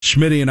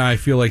Schmitty and I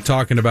feel like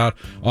talking about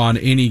on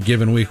any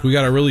given week. We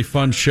got a really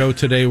fun show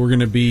today. We're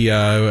going to be,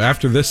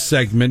 after this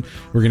segment,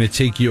 we're going to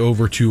take you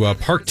over to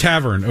Park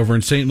Tavern over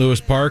in St.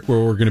 Louis Park, where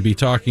we're going to be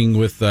talking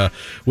with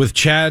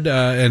Chad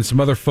and some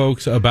other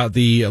folks about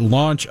the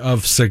launch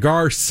of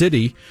Cigar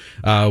City,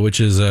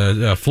 which is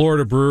a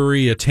Florida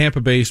brewery, a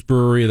Tampa-based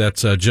brewery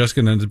that's just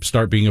going to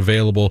start being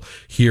available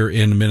here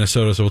in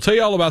Minnesota. So we'll tell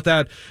you all about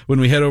that when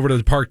we head over to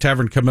the Park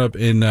Tavern coming up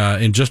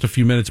in just a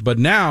few minutes. But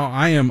now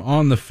I am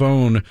on the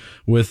phone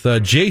with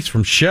Jace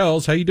from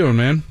Shells. How you doing,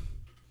 man?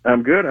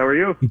 I'm good. How are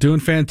you? Doing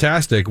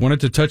fantastic.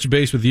 Wanted to touch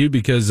base with you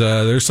because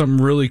there's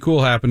something really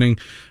cool happening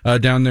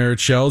down there at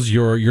Shells.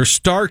 Your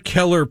Star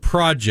Keller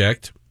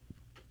project.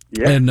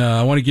 Yeah. And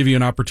I want to give you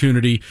an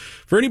opportunity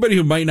for anybody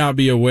who might not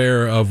be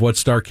aware of what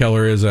Star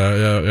Keller is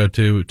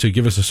to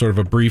give us a sort of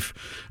a brief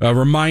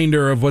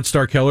reminder of what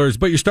Star Keller is.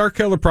 But your Star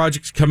Keller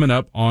project's coming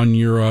up on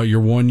your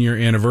 1 year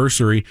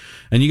anniversary,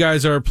 and you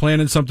guys are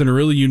planning something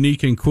really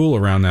unique and cool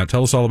around that.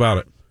 Tell us all about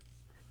it.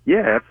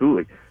 Yeah,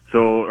 absolutely.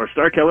 So our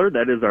Star Keller,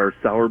 that is our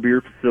sour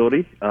beer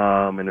facility.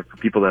 And for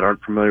people that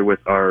aren't familiar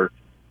with our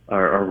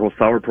whole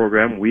sour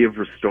program, we have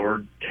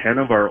restored 10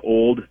 of our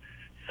old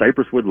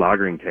Cypress wood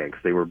lagering tanks.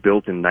 They were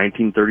built in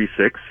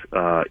 1936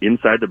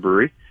 inside the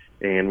brewery,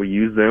 and we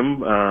used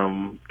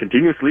them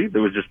continuously. That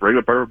was just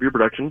regular part of our beer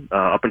production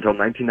up until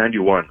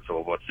 1991, so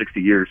about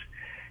 60 years.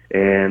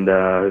 And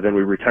then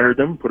we retired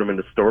them, put them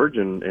into storage,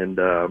 and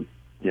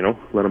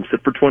let them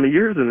sit for 20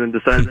 years, and then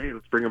decided, hey,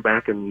 let's bring them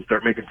back and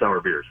start making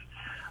sour beers.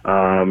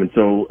 And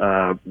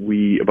so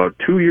we, about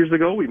 2 years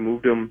ago, we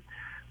moved them.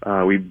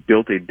 We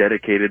built a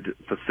dedicated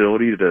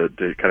facility to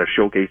kind of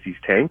showcase these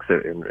tanks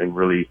and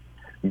really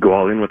go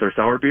all in with our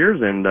sour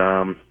beers. And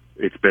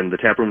the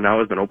tap room now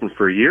has been open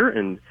for a year,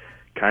 and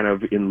kind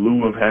of in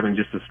lieu of having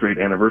just a straight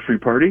anniversary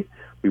party,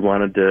 we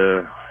wanted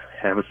to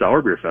have a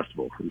sour beer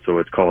festival. And so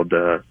it's called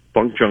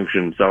Funk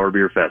Junction Sour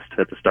Beer Fest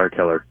at the Star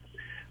Keller.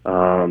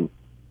 And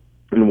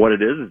what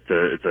it is,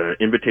 it's an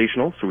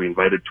invitational. So we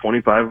invited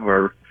 25 of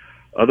our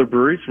other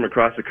breweries from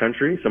across the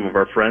country, some of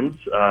our friends,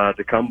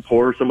 to come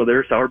pour some of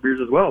their sour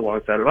beers as well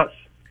alongside of us.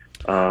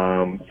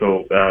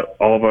 So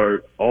all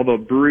the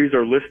breweries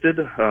are listed.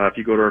 If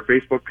you go to our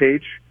Facebook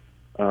page,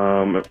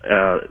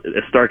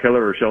 Star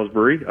Keller or Shells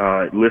Brewery,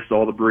 it lists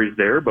all the breweries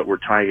there, but we're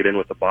tying it in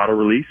with the bottle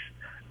release,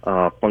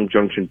 Funk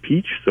Junction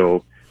Peach.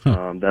 So,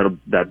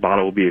 that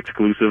bottle will be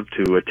exclusive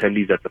to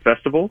attendees at the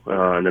festival.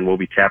 And then we'll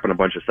be tapping a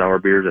bunch of sour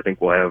beers. I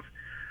think we'll have,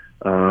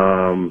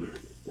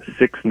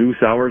 6 new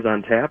sours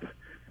on tap.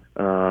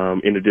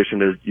 In addition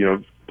to,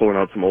 pulling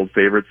out some old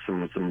favorites,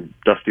 some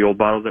dusty old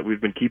bottles that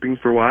we've been keeping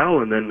for a while,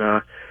 and then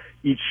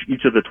each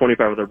of the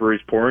 25 of their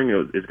breweries pouring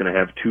is going to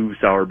have 2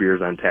 sour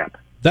beers on tap.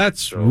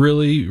 That's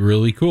really,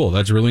 really cool.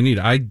 That's really neat.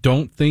 I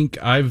don't think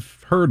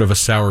I've heard of a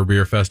sour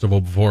beer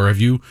festival before. Have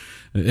you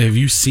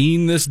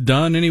seen this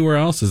done anywhere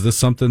else? Is this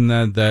something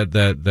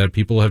that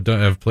people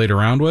have played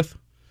around with?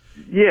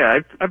 Yeah,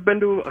 I've been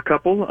to a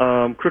couple.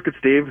 Crooked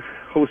Stave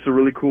hosts a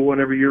really cool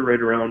one every year right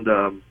around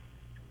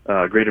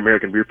Great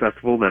American Beer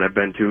Festival that I've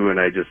been to, and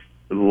I just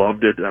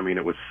loved it. I mean,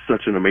 it was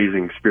such an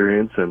amazing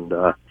experience. And,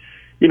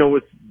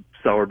 with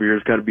sour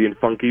beers kind of being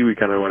funky, we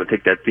kind of want to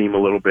take that theme a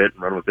little bit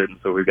and run with it. And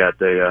so we've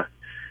got a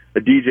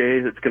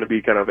DJ that's going to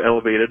be kind of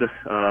elevated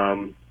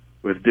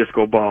with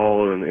disco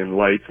ball and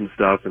lights and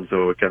stuff. And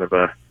so kind of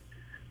kind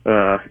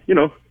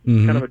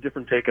of a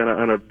different take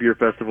on a beer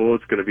festival.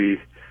 It's going to be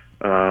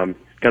kind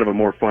of a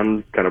more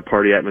fun kind of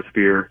party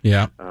atmosphere.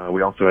 Yeah.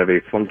 We also have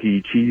a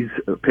funky cheese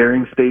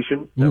pairing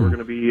station that we're going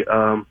to be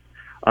on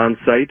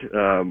site.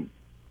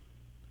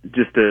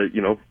 Just to,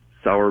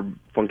 sour,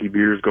 funky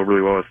beers go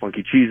really well with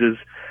funky cheeses.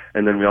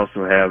 And then we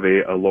also have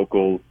a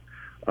local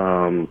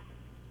farm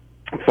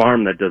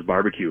that does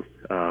barbecue.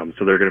 So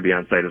they're going to be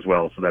on site as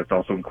well. So that's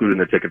also included in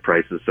the ticket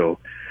prices. So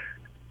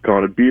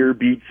call it beer,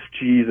 beets,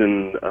 cheese,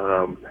 and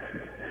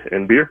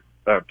beer.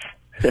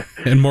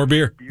 And more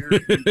beer. Beer,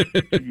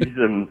 cheese,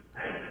 and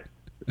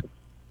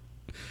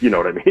you know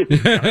what I mean.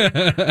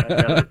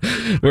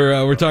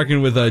 We're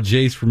talking with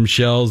Jace from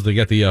Shells. They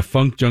got the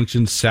Funk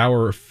Junction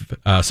Sour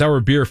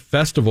Beer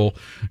Festival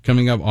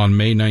coming up on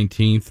May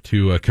 19th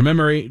to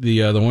commemorate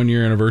the 1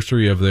 year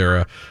anniversary of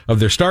their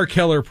Star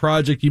Keller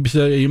project.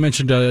 You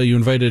mentioned you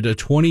invited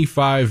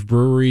 25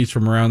 breweries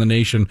from around the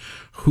nation.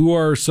 Who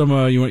are some?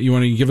 You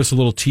want to give us a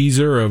little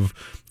teaser of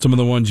some of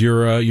the ones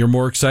you're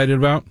more excited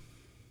about?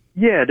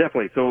 Yeah,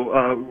 definitely. So,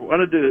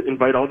 wanted to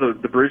invite all the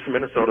breweries from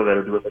Minnesota that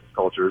are doing mixed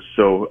cultures.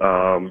 So,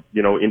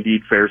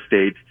 Indeed, Fair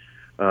State,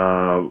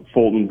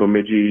 Fulton,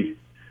 Bemidji,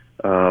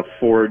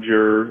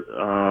 Forager,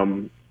 I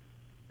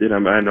know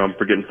I'm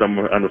forgetting some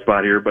on the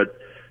spot here, but,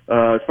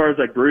 as far as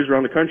like breweries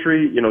around the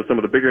country, some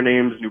of the bigger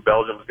names, New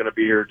Belgium is going to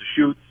be here,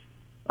 Deschutes,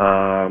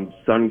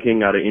 Sun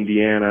King out of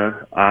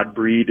Indiana, Odd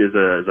Breed is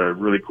a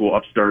really cool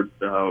upstart,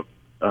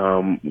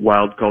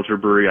 wild culture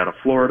brewery out of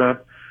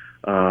Florida.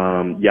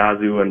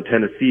 Yazoo in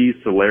Tennessee,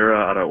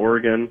 Solera out of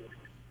Oregon,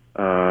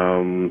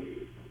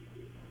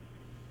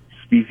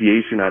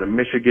 Speciation out of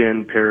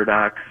Michigan,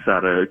 Paradox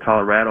out of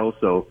Colorado.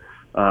 So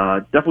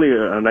definitely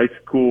a nice,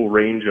 cool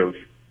range of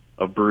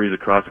of breweries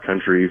across the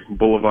country.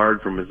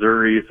 Boulevard from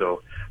Missouri,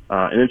 so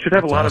and it should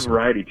have a lot of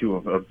variety too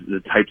of the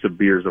types of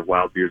beers, of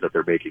wild beers that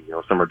they're making.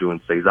 Some are doing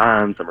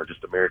saison, some are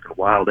just American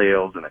wild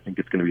ales, and I think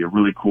it's going to be a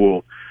really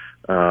cool.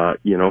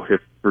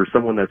 If for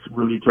someone that's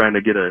really trying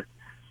to get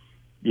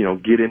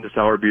into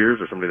sour beers,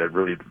 or somebody that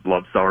really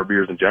loves sour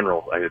beers in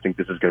general, I think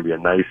this is going to be a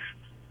nice.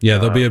 Yeah,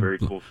 there'll be a very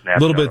cool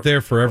little bit there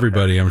for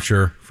everybody, I'm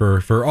sure,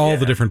 for all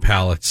the different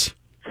palates.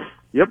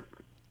 Yep.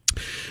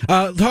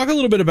 Talk a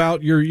little bit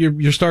about your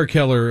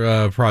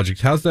Starkeller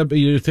project. How's that?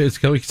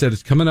 It's like you said,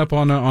 it's coming up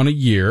on a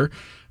year.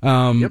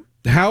 Yep.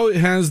 How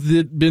has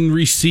it been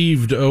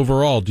received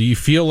overall? Do you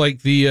feel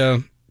like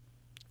the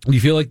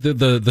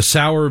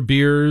sour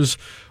beers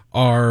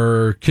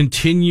are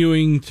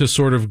continuing to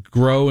sort of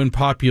grow in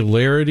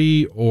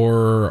popularity,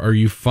 or are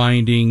you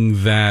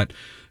finding that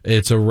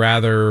it's a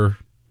rather,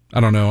 I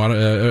don't know,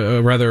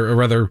 a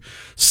rather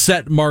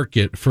set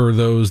market for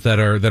those that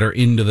are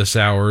into the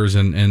sours,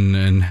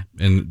 and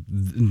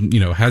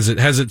has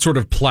it sort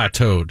of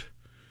plateaued?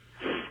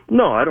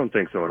 No, I don't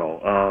think so at all.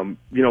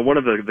 One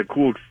of the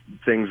cool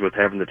things with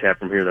having the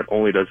tap room here that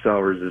only does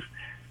sours is,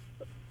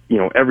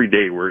 every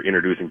day we're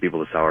introducing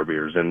people to sour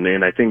beers, and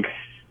I think,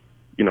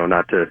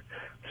 not to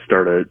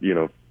start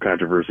a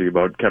controversy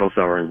about kettle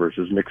souring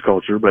versus mixed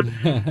culture, but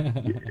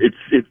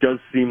it does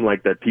seem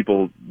like that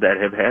people that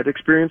have had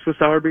experience with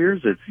sour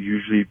beers, it's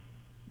usually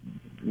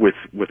with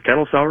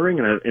kettle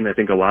souring, and I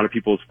think a lot of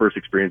people's first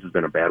experience has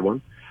been a bad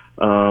one,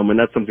 and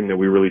that's something that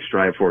we really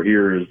strive for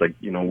here. Is like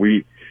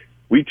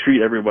we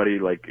treat everybody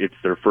like it's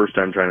their first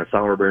time trying a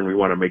sour beer, and we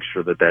want to make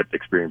sure that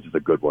experience is a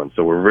good one.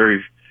 So we're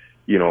very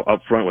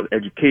upfront with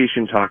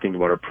education, talking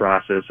about our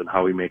process and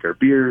how we make our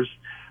beers.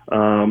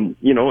 And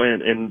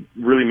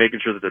really making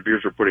sure that the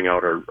beers we're putting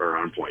out are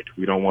on point.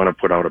 We don't want to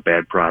put out a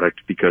bad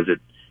product, because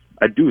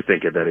I do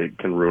think that it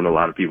can ruin a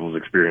lot of people's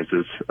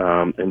experiences,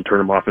 and turn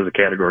them off as a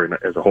category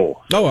as a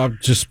whole. Oh,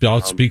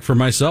 I'll speak for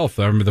myself.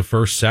 I remember the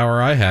first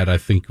sour I had, I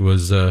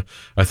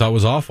thought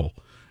was awful.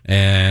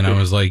 And I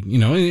was like,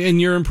 in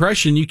your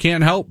impression, you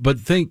can't help but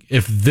think,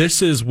 if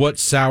this is what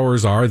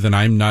sours are, then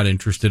I'm not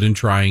interested in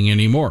trying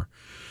anymore.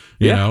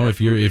 If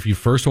your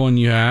first one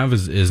you have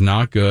is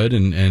not good,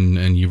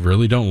 and you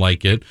really don't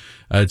like it,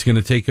 it's going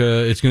to take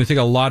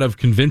a lot of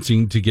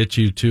convincing to get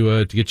you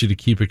to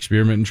keep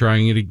experimenting,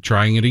 trying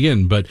it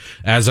again. But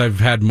as I've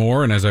had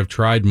more, and as I've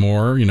tried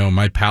more,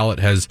 my palate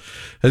has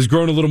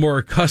grown a little more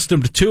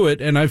accustomed to it,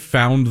 and I've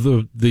found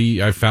the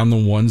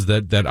ones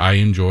that I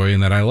enjoy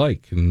and that I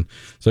like. And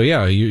so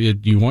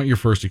you want your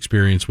first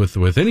experience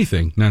with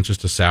anything, not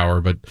just a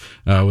sour, but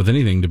with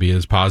anything, to be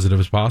as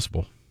positive as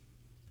possible.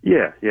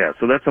 Yeah.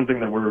 So that's something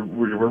that we're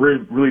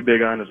really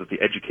big on, is with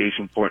the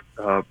education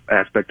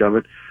aspect of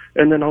it,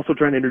 and then also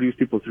trying to introduce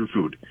people through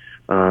food.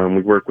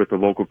 We work with the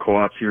local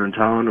co-ops here in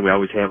town, and we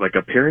always have like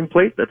a pairing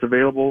plate that's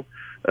available.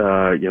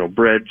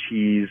 Bread,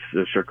 cheese,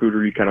 a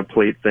charcuterie kind of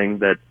plate thing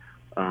that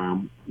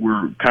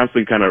we're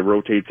constantly kind of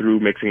rotate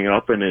through, mixing it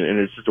up, and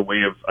it's just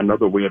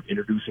another way of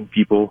introducing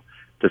people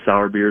to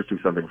sour beers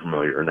through something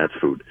familiar, and that's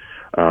food.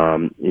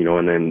 And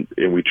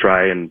we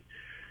try and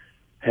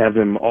have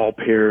them all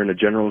pair in a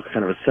general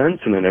kind of a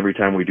sense, and then every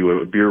time we do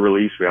a beer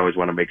release, we always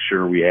want to make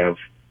sure we have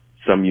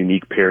some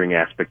unique pairing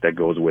aspect that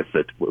goes with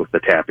it, with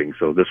the tapping.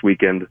 So this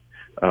weekend,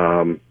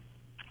 we're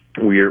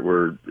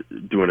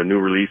doing a new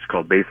release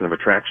called Basin of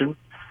Attraction,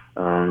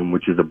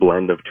 which is a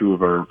blend of two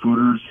of our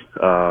fooders.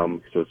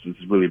 So it's this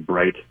really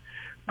bright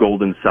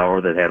golden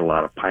sour that had a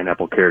lot of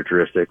pineapple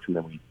characteristics, and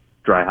then we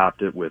dry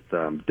hopped it with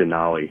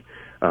Denali,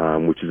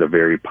 which is a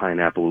very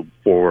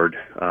pineapple-forward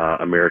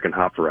American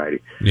hop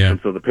variety. Yeah. And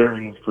so the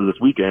pairing for this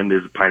weekend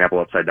is pineapple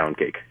upside-down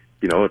cake.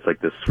 It's like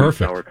this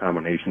sweet-sour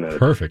combination that is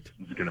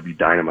going to be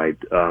dynamite.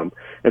 And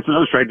so I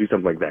was trying to do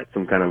something like that,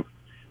 some kind of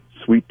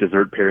sweet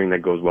dessert pairing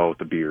that goes well with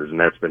the beers, and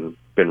that's been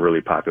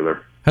really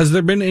popular. Has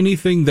there been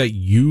anything that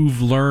you've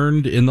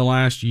learned in the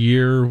last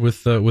year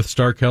with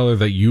Starkeller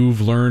that you've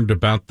learned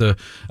about the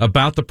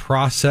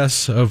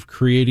process of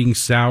creating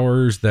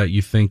sours that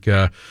you think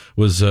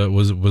was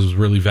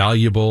really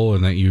valuable,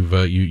 and that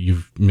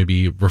you've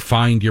maybe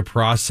refined your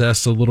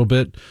process a little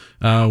bit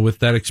with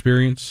that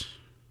experience?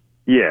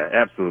 Yeah,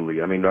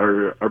 absolutely. I mean,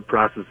 our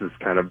process has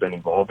kind of been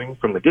evolving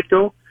from the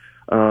get-go,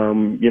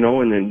 and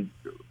then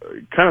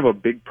kind of a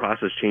big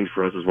process change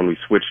for us is when we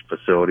switched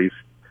facilities.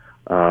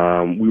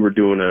 We were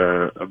doing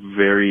a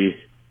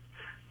very,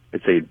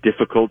 I'd say,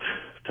 difficult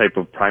type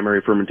of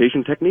primary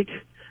fermentation technique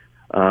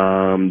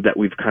that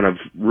we've kind of,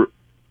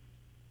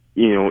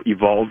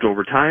 evolved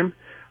over time,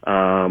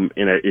 and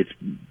it's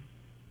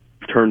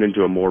turned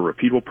into a more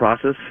repeatable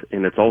process,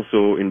 and it's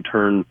also, in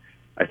turn,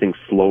 I think,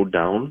 slowed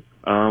down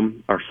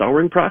our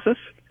souring process,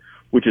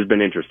 which has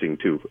been interesting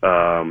too.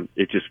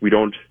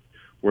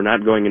 We're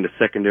not going into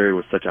secondary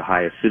with such a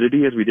high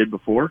acidity as we did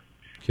before,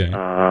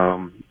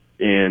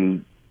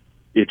 and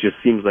it just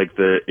seems like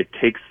it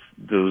takes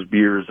those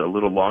beers a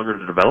little longer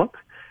to develop,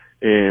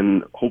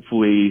 and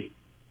hopefully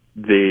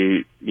with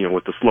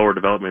the slower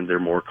development, they're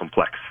more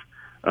complex.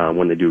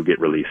 when they do get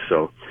released.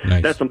 So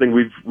nice. That's something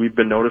we've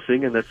been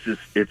noticing, and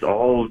it's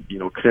all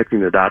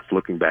connecting the dots,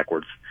 looking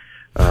backwards.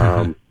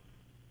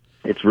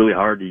 It's really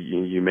hard.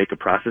 You make a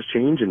process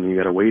change, and you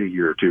got to wait a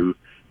year or two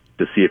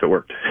to see if it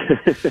worked.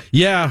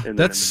 Yeah, and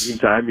that's. In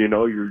the meantime,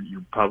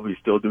 you're probably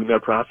still doing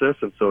that process,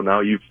 and so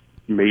now you've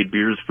made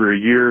beers for a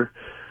year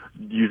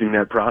using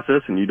that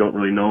process, and you don't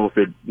really know if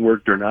it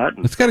worked or not.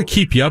 It's got to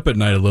keep you up at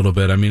night a little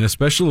bit. I mean,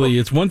 especially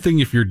it's one thing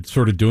if you're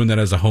sort of doing that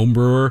as a home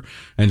brewer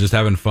and just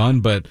having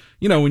fun, but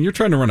when you're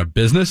trying to run a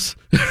business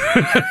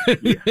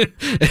and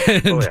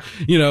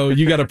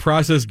you got a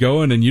process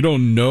going and you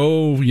don't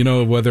know,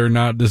 whether or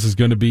not this is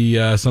going to be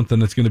something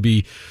that's going to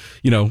be,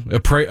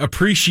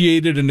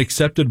 appreciated and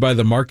accepted by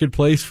the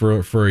marketplace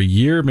for a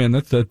year, man,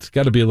 that's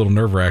got to be a little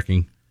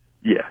nerve-wracking.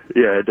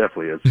 Yeah, it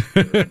definitely is.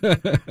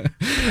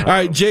 All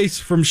right,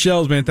 Jace from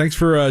Shells, man, thanks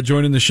for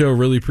joining the show.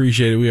 Really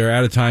appreciate it. We are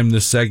out of time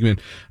this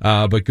segment,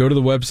 but go to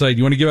the website.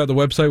 You want to give out the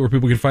website where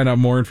people can find out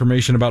more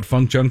information about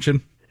Funk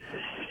Junction?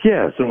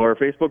 Yeah, so our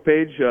Facebook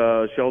page,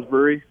 Shells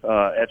Brewery,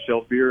 at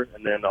Shells Beer,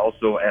 and then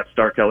also at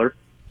Star Keller.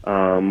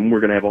 We're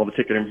going to have all the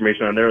ticket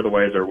information on there.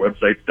 Otherwise, our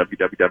website's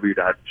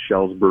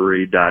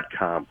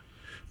www.shellsbrewery.com.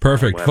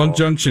 Perfect. Funk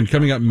Junction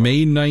coming up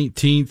May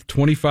 19th,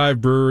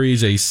 25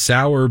 breweries, a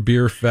sour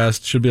beer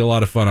fest. Should be a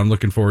lot of fun. I'm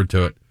looking forward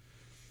to it.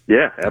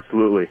 Yeah,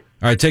 absolutely.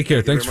 All right, take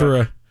care. Thanks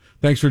for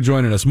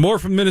joining us. More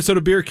from Minnesota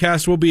Beer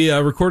Cast. We'll be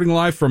recording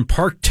live from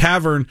Park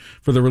Tavern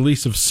for the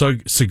release of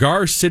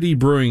Cigar City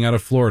Brewing out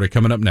of Florida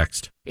coming up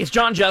next. It's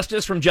John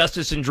Justice from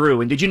Justice and Drew,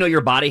 and did you know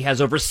your body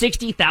has over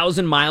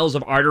 60,000 miles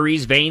of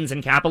arteries, veins,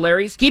 and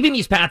capillaries? Keeping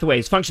these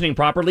pathways functioning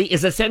properly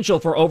is essential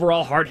for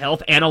overall heart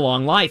health and a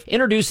long life.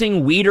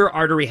 Introducing Weider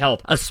Artery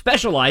Health, a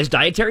specialized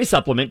dietary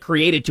supplement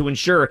created to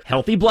ensure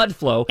healthy blood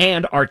flow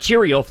and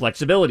arterial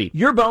flexibility.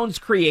 Your bones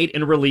create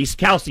and release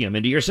calcium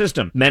into your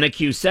system.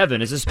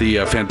 MENA-Q7 is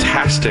the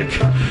fantastic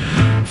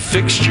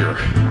fixture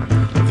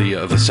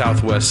of the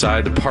southwest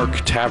side, the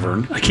Park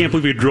Tavern. I can't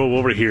believe we drove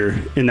over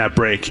here in that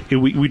break.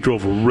 We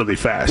drove really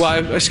fast.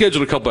 Well, I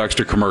scheduled a couple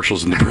extra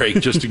commercials in the break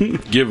just to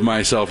give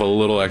myself a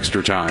little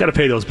extra time. Got to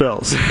pay those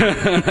bills.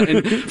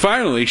 And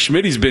finally,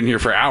 Schmitty's been here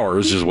for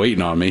hours just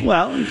waiting on me.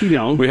 Well,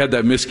 we had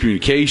that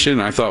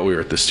miscommunication. I thought we were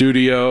at the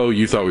studio.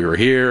 You thought we were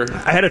here.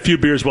 I had a few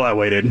beers while I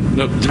waited.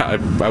 No,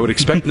 I would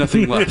expect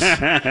nothing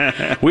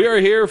less. We are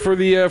here for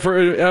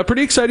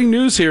pretty exciting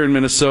news here in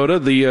Minnesota.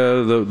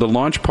 The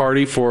launch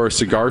party for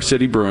Cigar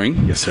City Brewing.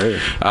 Yes,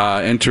 sir.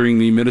 Entering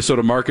the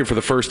Minnesota market for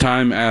the first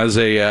time as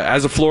a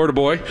Florida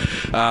boy.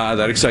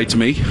 That excites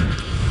me.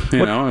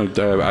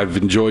 I've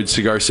enjoyed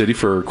Cigar City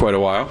for quite a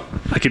while.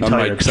 I can on tell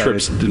my you're excited.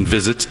 Trips and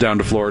visits down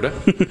to Florida.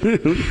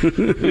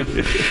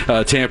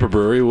 Tampa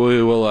Brewery.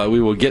 We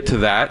will get to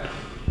that.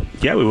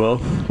 Yeah, we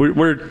will.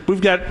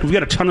 We've got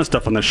a ton of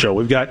stuff on the show.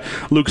 We've got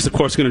Lucas, of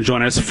course, going to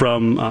join us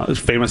from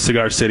famous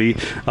Cigar City.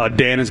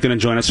 Dan is going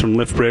to join us from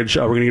Liftbridge.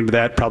 We're going to get into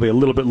that probably a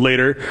little bit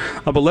later.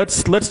 But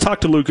let's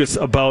talk to Lucas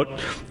about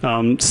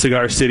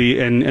Cigar City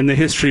and the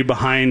history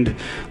behind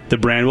the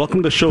brand.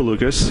 Welcome to the show,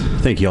 Lucas.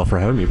 Thank you all for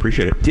having me.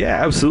 Appreciate it.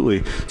 Yeah,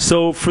 absolutely.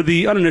 So for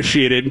the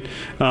uninitiated,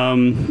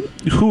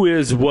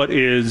 what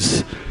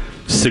is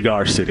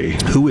Cigar City?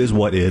 Who is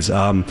what is?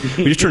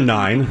 We just turned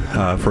 9,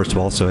 first of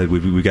all, so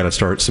we got to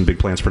start some big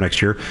plans for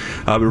next year.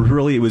 But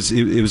really, it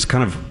was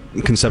kind of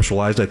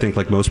conceptualized, I think,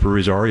 like most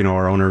breweries are.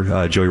 Our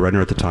owner, Joey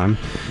Redner at the time,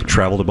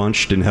 traveled a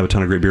bunch, didn't have a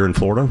ton of great beer in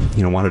Florida,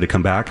 wanted to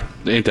come back.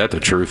 Ain't that the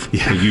truth?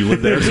 Yeah, you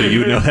live there, so you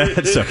would know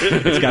that. So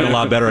it's got a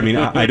lot better. I mean,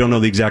 I don't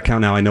know the exact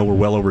count now. I know we're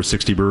well over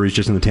 60 breweries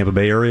just in the Tampa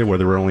Bay area, where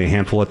there were only a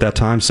handful at that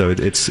time, so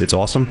it's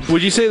awesome.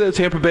 Would you say that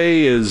Tampa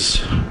Bay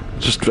is,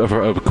 just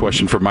a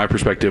question from my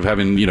perspective,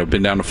 having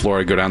been down to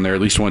Florida, go down there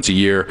at least once a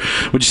year,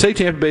 would you say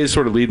Tampa Bay is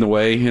sort of leading the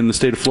way in the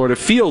state of Florida? It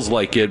feels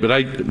like it, but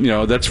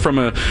that's from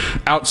an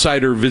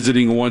outsider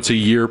visiting once a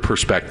year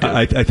perspective.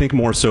 I think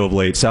more so of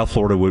late. South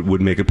Florida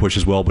would make a push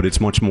as well, but it's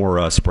much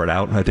more spread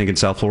out. I think in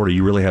South Florida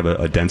you really have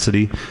a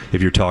density.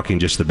 If you're talking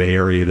just the Bay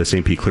Area, the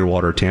St. Pete,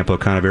 Clearwater, Tampa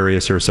kind of area,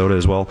 Sarasota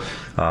as well.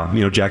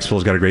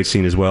 Jacksonville's got a great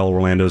scene as well.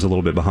 Orlando's a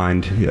little bit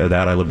behind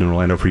that. I lived in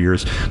Orlando for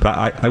years, but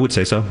I would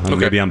say so.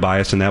 Maybe I'm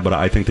biased in that, but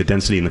I think the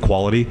density and the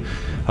quality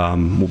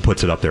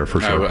puts it up there for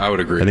sure. I would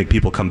agree. I think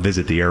people come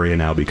visit the area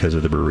now because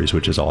of the breweries,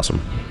 which is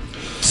awesome.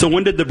 So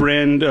when did the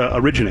brand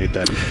originate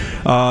then?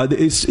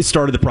 It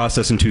started the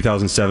process in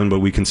 2007, but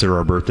we consider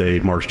our birthday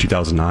March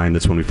 2009.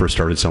 That's when we first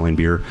started selling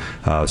beer.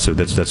 So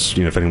that's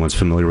if anyone's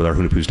familiar with our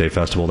Hunapoo's Day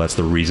Festival, that's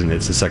the reason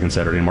it's the second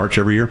Saturday in March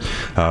every year.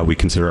 We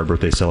consider our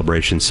birthday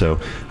celebration. So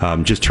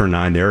just turned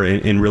 9 there.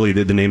 And really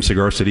the name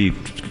Cigar City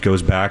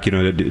goes back,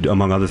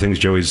 among other things,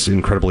 Joey's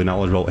incredibly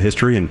knowledgeable about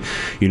history, and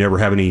you never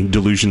have any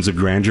delusions of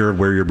grandeur of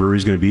where your brewery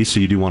is going to be. So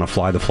you do want to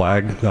fly the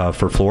flag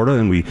for Florida,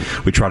 and we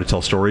try to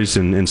tell stories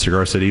in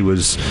Cigar City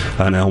was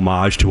an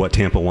homage to what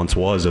Tampa once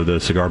was, of the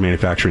cigar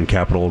manufacturing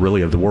capital,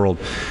 really, of the world.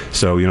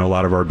 So, a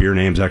lot of our beer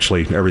names,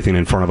 actually, everything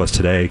in front of us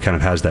today kind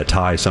of has that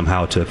tie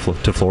somehow to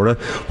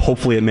Florida.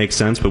 Hopefully it makes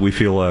sense, but we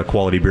feel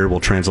quality beer will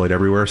translate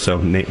everywhere,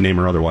 so name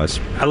or otherwise.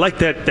 I like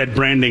that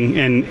branding,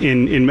 and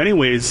in many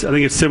ways, I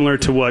think it's similar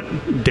to what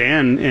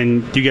Dan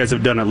and you guys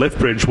have done at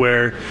Liftbridge,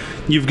 where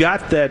you've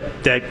got that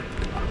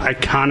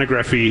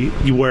iconography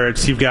where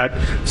you've got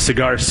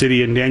Cigar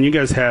City, and Dan, you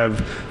guys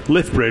have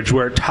Liftbridge,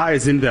 where it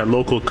ties into that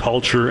local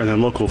culture and the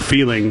local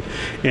feeling,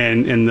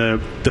 and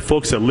the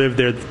folks that live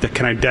there that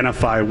can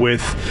identify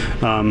with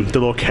the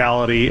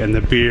locality and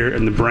the beer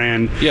and the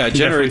brand. Yeah, it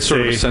generates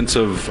sort of a sense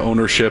of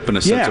ownership and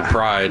a sense of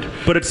pride.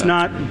 But it's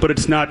not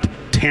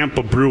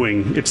Tampa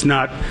Brewing. It's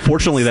not.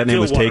 Fortunately, that name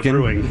was taken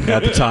Brewing.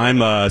 at the time,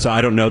 so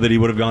I don't know that he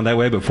would have gone that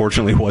way, but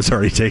fortunately it was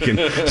already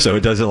taken. So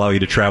it does allow you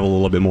to travel a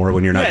little bit more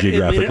when you're not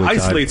geographically tied.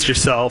 It isolates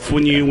yourself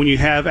when you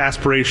have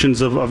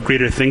aspirations of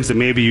greater things that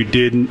maybe you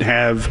didn't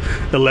have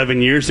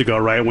 11 years ago,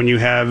 right? When you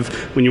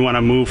want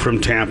to move from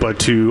Tampa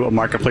to a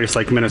marketplace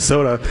like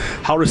Minnesota,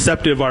 how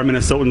receptive are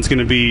Minnesotans going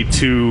to be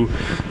to,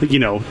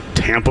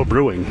 Tampa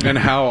Brewing? And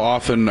how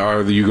often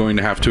are you going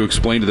to have to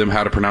explain to them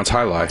how to pronounce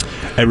Jai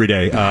Alai? Every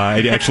day.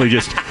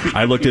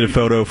 I looked at a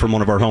photo from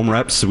one of our home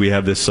reps. We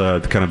have this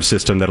kind of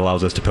system that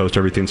allows us to post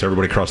everything so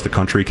everybody across the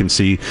country can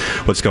see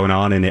what's going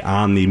on. And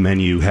on the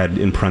menu had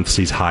in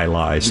parentheses Jai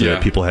Alai, so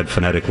that people had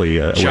phonetically.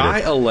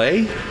 Jai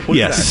Alai?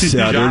 Yes.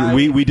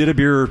 We did a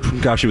beer,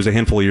 gosh, it was a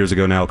handful of years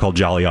ago now, called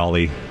Jolly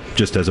Ollie.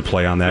 Just as a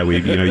play on that,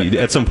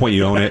 at some point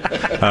you own it.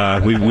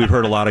 We've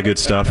heard a lot of good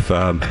stuff.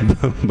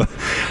 But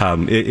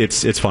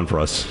it's fun for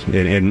us,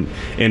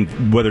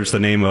 and whether it's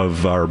the name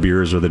of our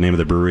beers or the name of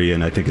the brewery,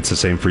 and I think it's the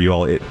same for you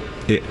all.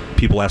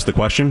 People ask the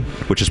question,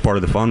 which is part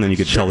of the fun. Then you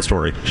get to tell the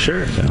story.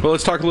 Sure. Yeah. Well,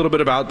 let's talk a little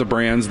bit about the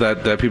brands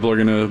that people are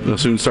going to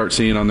soon start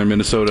seeing on their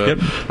Minnesota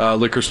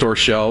liquor store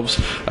shelves.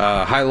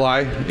 Jai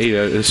Alai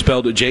is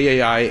spelled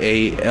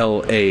Jaialai.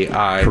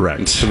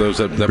 Correct. For those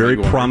that very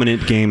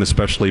prominent game,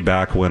 especially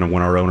back when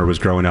our owner was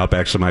growing up.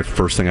 Actually, my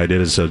first thing I did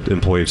as an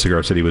employee of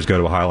Cigar City was go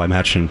to a Jai Alai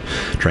match and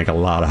drank a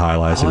lot of Jai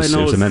Alais.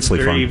 It was immensely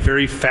fun.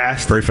 Very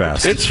fast. Very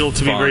fast. It's still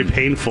to be very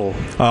painful.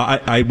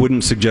 I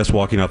wouldn't suggest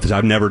walking off this.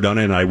 I've never done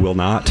it, and I will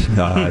not.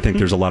 I think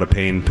there's a lot of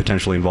pain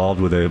potentially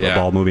involved with a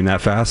ball moving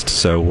that fast.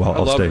 So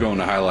I'll love stay. Going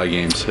to Jai Alai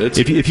games.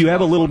 If you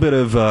have a little bit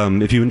of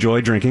if you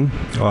enjoy drinking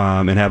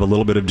and have a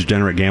little bit of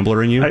degenerate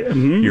gambler in you,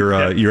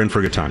 you're in for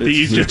a good time.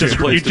 You just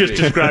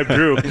described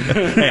Drew.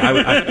 Hey,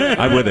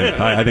 I'm with it.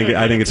 I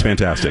think it's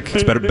fantastic.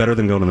 It's better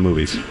than going to the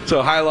movies.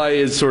 So Jai Alai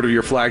is sort of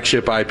your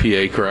flagship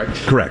IPA, correct?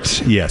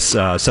 Correct. Yes,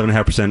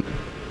 7.5%.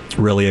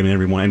 Really, I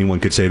mean,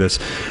 anyone could say this.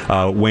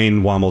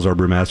 Wayne Womels, our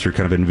brewmaster,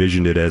 kind of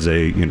envisioned it as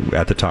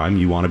at the time,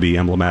 you want to be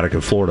emblematic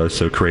of Florida,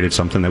 so created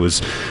something that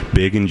was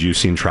big and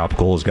juicy and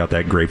tropical. It's got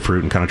that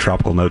grapefruit and kind of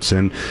tropical notes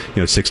in,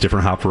 6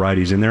 different hop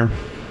varieties in there.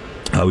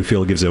 We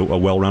feel it gives a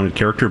well-rounded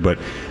character, but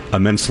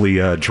immensely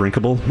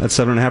drinkable at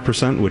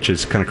 7.5%, which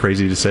is kind of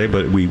crazy to say,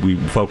 but we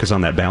focus on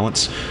that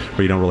balance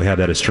where you don't really have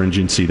that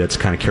astringency that's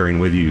kind of carrying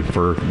with you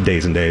for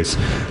days and days.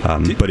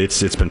 But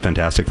it's been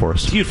fantastic for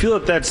us. Do you feel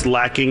that that's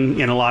lacking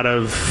in a lot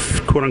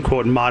of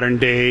quote-unquote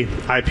modern-day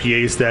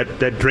IPAs, that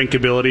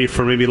drinkability,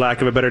 for maybe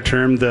lack of a better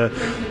term,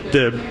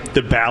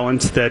 the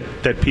balance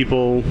that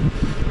people,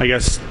 I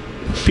guess,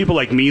 people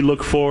like me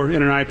look for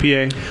in an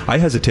IPA? I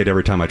hesitate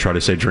every time I try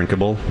to say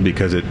drinkable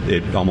because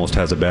it almost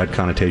has a bad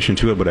connotation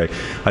to it, but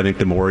I think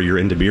the more you're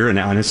into beer, and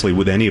honestly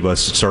with any of us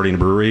starting a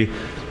brewery,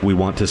 we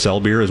want to sell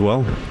beer as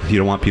well. You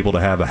don't want people to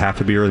have a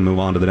half a beer and move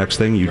on to the next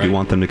thing. You do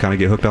want them to kind of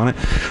get hooked on it.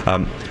 I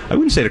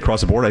wouldn't say it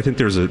across the board. I think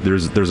there's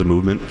a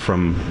movement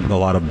from a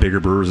lot of bigger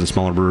brewers and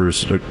smaller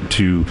brewers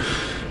to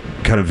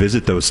kind of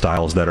visit those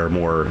styles that are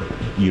more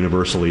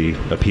universally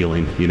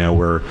appealing,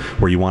 where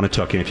you want to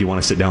tuck in. If you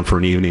want to sit down for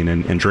an evening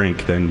and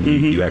drink, then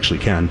you actually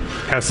can.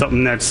 Have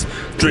something that's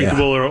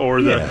drinkable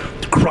or the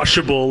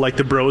crushable, like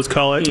the bros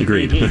call it.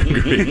 Agreed. Jai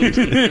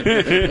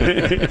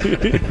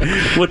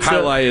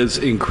Alai is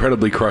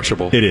incredibly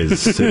crushable. It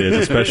is,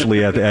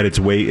 especially at its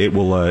weight. It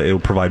will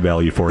provide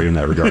value for you in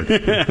that regard.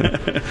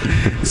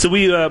 So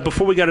we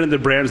before we got into the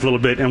brands a little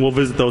bit, and we'll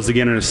visit those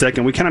again in a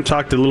second, we kind of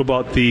talked a little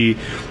about the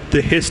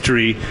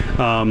history,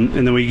 and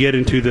then we get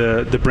into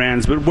the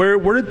brands. But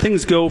where did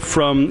things go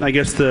from, I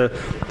guess, the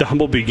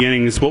humble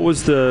beginnings? What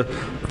was the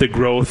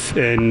growth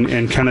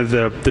and kind of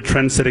the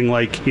trend setting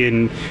like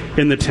in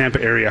the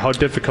Tampa area? How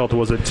difficult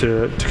was it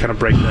to kind of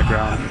break that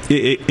ground?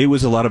 It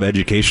was a lot of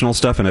educational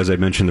stuff, and as I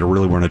mentioned, there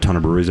really weren't a ton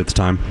of breweries at the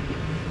time.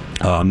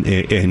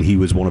 And he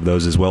was one of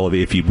those as well.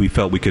 We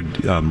felt we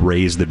could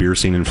raise the beer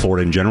scene in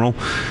Florida in general,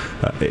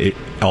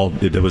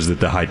 it was that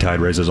the high tide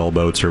raises all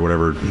boats or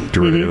whatever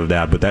derivative of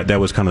that. But that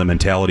was kind of the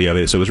mentality of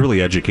it. So it was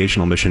really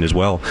educational mission as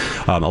well.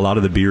 A lot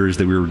of the beers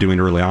that we were doing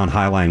early on,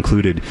 Jai Alai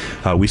included,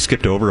 we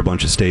skipped over a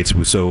bunch of states.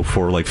 So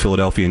for like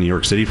Philadelphia and New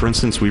York City, for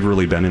instance, we've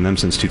really been in them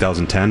since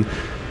 2010.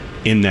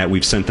 In that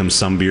we've sent them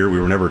some beer.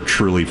 We were never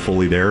truly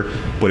fully there,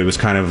 but it was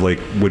kind of like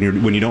when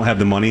you don't have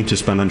the money to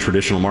spend on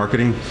traditional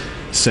marketing,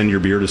 send your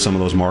beer to some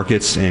of those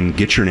markets and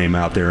get your name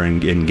out there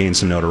and gain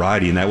some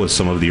notoriety. And that was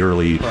some of the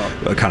early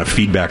kind of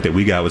feedback that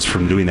we got was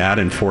from doing that,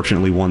 and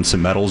fortunately won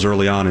some medals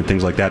early on and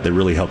things like that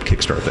really helped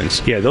kickstart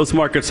things. Yeah, those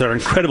markets are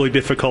incredibly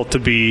difficult to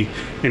be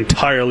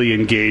entirely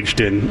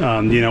engaged in.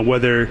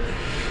 Whether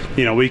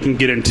we can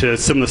get into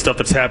some of the stuff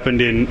that's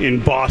happened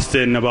in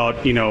Boston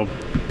about,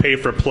 pay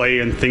for play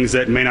and things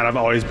that may not have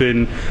always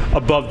been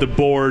above the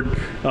board,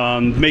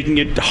 making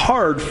it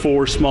hard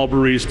for small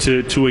breweries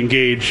to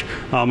engage.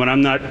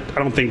 And I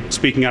don't think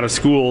speaking out of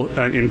school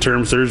in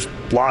terms, there's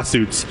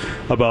lawsuits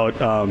about,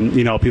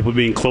 people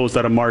being closed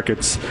out of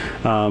markets.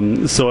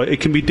 So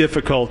it can be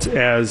difficult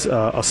as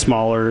a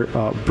smaller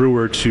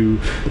brewer to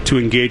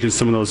engage in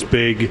some of those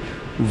big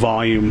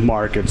volume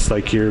markets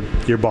like your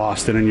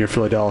Boston and your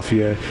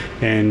Philadelphia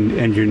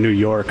and your New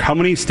York. How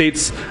many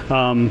states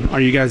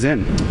are you guys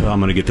in? I'm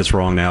going to get this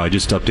wrong now. I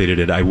just updated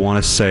it. I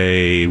want to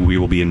say we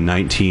will be in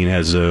 19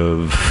 as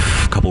of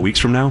a couple of weeks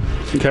from now.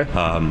 Okay.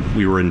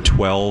 We were in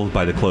 12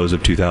 by the close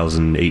of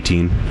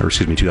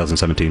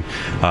 2017.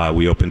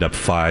 We opened up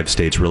 5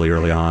 states really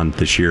early on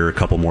this year, a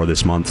couple more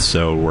this month,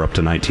 so we're up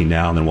to 19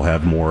 now, and then we'll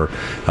have more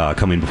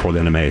coming before the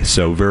end of May.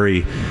 So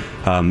very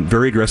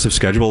aggressive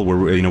schedule.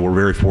 We're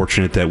very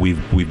fortunate that we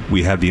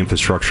have the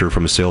infrastructure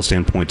from a sales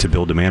standpoint to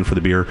build demand for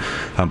the beer,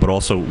 but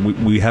also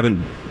we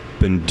haven't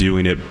been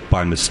doing it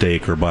by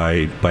mistake or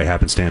by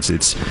happenstance.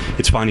 It's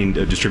finding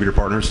distributor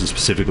partners, and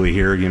specifically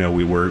here,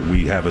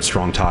 we have a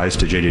strong ties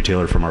to J.J.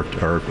 Taylor from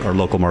our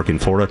local market in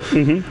Florida.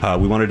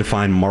 Mm-hmm. We wanted to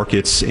find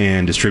markets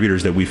and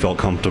distributors that we felt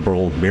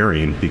comfortable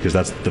marrying, because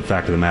that's the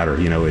fact of the matter.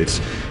 We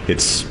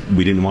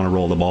didn't want to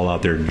roll the ball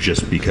out there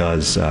just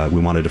because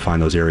we wanted to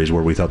find those areas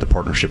where we thought the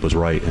partnership was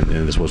right,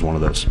 and this was one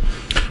of those.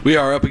 We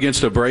are up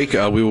against a break.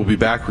 We will be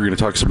back. We're going to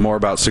talk some more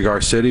about Cigar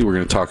City. We're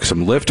going to talk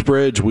some Lift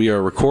Bridge. We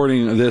are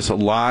recording this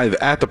live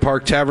at the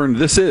Park Tavern.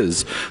 This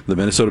is the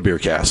Minnesota Beer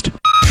Cast.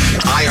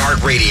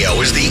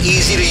 iHeartRadio is the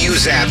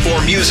easy-to-use app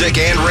for music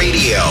and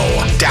radio.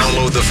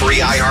 Download the free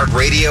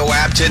iHeartRadio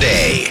app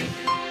today.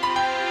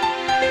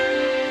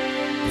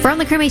 From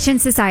the Cremation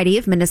Society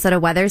of Minnesota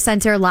Weather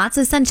Center, lots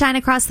of sunshine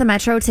across the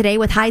metro today,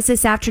 with highs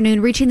this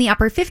afternoon reaching the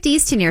upper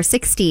 50s to near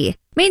 60.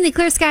 Mainly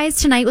clear skies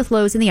tonight with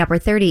lows in the upper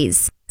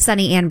 30s.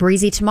 Sunny and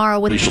breezy tomorrow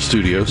with Glacial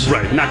Studios.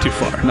 Right, not too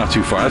far. Not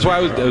too far. That's why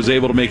I was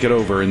able to make it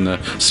over in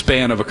the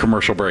span of a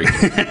commercial break.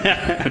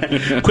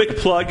 Quick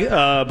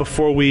plug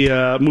before we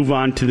move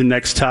on to the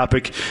next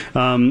topic.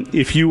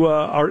 If you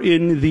are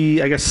in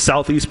the,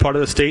 southeast part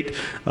of the state,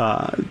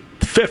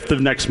 5th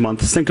of next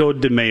month, Cinco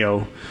de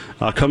Mayo.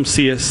 Come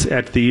see us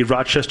at the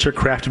Rochester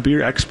Craft Beer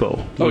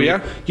Expo. Oh,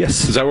 yeah?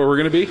 Yes. Is that where we're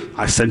going to be?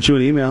 I sent you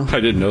an email. I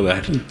didn't know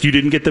that. You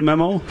didn't get the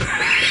memo?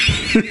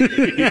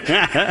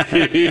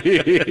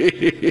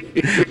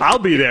 I'll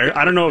be there.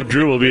 I don't know if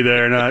Drew will be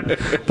there or not,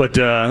 but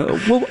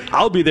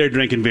I'll be there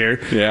drinking beer.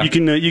 Yeah. You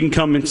can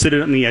come and sit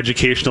in the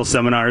educational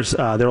seminars.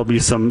 There will be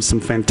some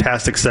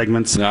fantastic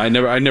segments. No,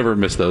 I never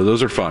miss those.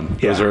 Those are fun.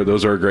 Yeah.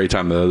 Those are a great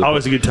time.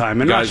 Always a good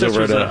time. And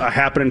Rochester's a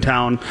happening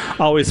town.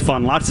 Always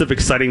fun. Lots of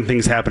exciting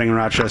things happening in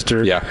Rochester.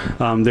 Yeah.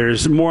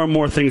 There's more and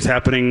more things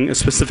happening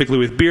specifically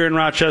with beer in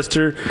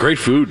Rochester. Great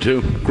food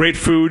too. Great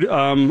food.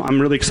 I'm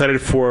really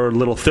excited for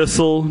Little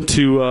Thistle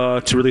to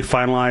really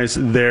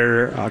finalize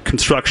their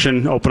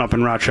construction, open up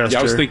in Rochester.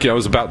 Yeah, I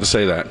was about to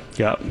say that.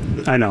 Yeah,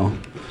 I know.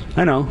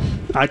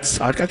 I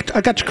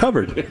got you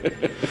covered.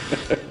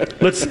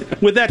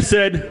 With that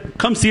said,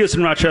 come see us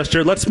in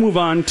Rochester. Let's move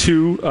on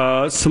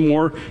to some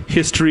more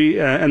history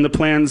and the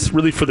plans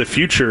really for the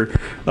future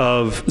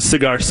of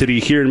Cigar City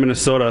here in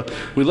Minnesota.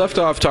 We left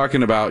off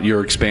talking about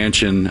your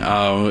expansion.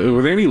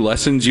 Were there any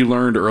lessons you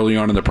learned early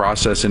on in the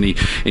process?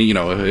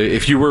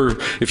 If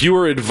you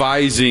were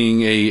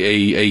advising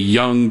a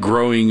young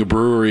growing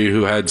brewery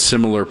who had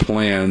similar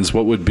plans,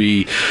 what would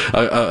be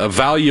a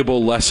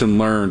valuable lesson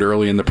learned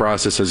early in the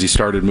process as you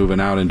started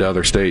moving out into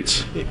other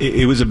states?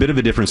 It was a bit of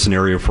a different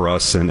scenario for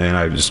us, and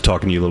I was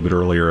talking to you a little bit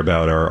earlier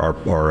about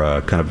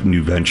our kind of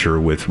new venture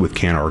with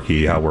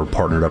Canarchy, how we're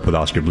partnered up with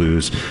Oscar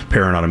Blues,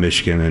 Perrin out of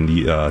Michigan, and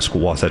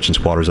Wasatch and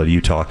Squatters out of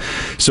Utah.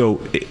 So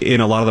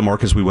in a lot of the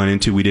markets we went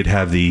into, we did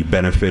have the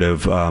benefit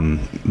of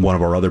one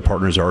of our other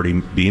partners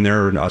already being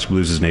there, and Oscar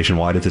Blues is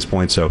nationwide at this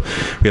point, so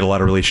we had a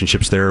lot of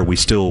relationships there. We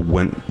still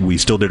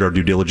did our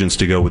due diligence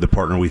to go with the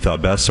partner we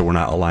thought best, so we're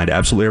not aligned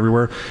absolutely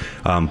everywhere,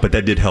 but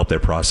that did help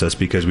that process,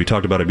 because we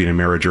talked about it being a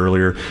marriage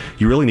earlier.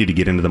 You really need to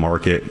get into the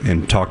market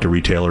and talk to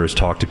retailers,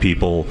 talk to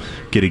people,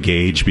 get a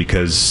gauge,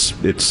 because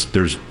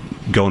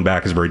going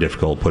back is very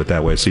difficult, put it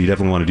that way. So you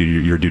definitely want to do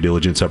your due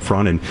diligence up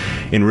front,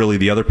 and really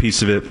the other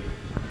piece of it,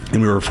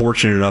 and we were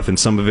fortunate enough, and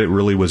some of it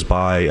really was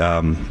by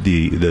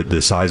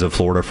the size of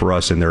Florida for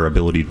us and their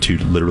ability to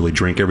literally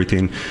drink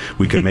everything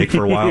we could make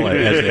for a while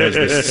as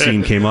this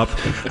scene came up.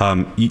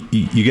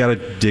 You got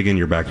to dig in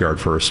your backyard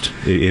first.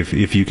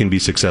 If you can be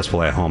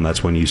successful at home,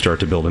 that's when you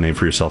start to build a name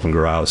for yourself and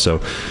grow out.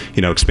 So,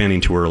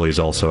 expanding too early is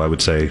also, I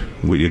would say,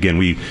 we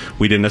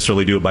didn't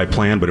necessarily do it by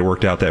plan, but it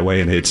worked out that way,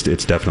 and it's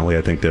definitely,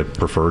 I think, the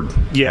preferred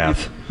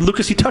path.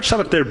 Lucas, you touched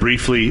on it there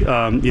briefly,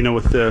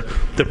 with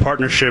the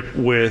partnership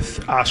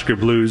with Oscar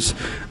Blues.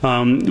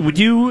 Would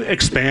you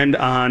expand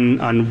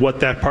on what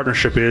that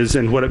partnership is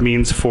and what it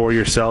means for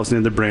yourselves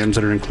and the brands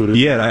that are included?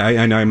 Yeah,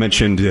 I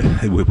mentioned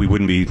we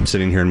wouldn't be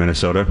sitting here in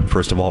Minnesota,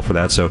 first of all, for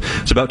that. So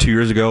it's about 2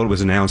 years ago it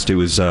was announced. It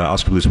was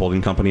Oscar Blues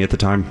Holding Company at the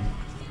time.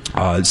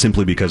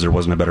 Simply because there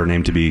wasn't a better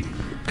name to be.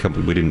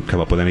 We didn't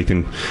come up with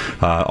anything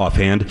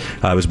offhand.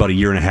 It was about a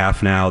year and a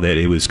half now that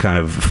it was kind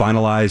of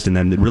finalized, and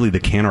then really the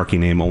Canarchy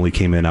name only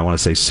came in, I want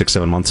to say,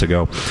 6-7 months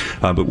ago.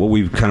 But what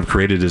we've kind of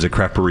created is a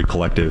craft brewery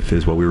collective,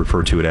 is what we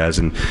refer to it as,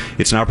 and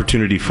it's an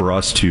opportunity for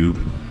us to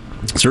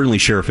certainly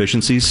share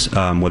efficiencies,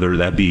 whether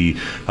that be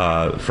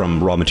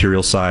from raw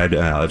material side,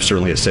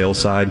 certainly a sales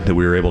side, that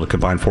we were able to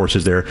combine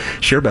forces there.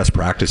 Share best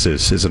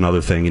practices is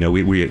another thing.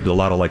 We a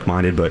lot of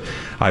like-minded, but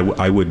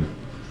I would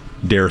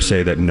dare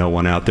say that no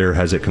one out there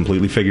has it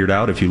completely figured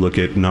out. If you look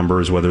at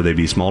numbers, whether they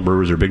be small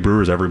brewers or big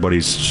brewers,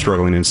 everybody's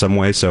struggling in some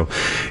way. So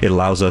it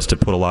allows us to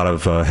put a lot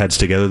of heads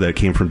together that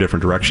came from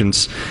different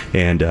directions.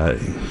 And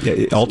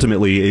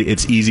ultimately,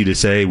 it's easy to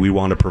say we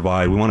want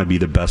to be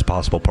the best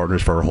possible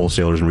partners for our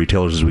wholesalers and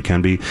retailers as we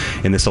can be.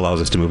 And this allows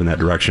us to move in that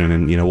direction.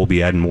 And, we'll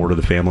be adding more to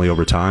the family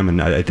over time.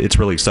 And it's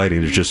really exciting.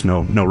 There's just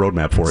no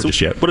roadmap for it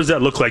just yet. What does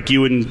that look like?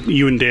 You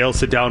and Dale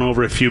sit down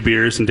over a few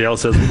beers, and Dale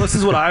says, well, this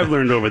is what I've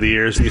learned over the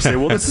years. And you say,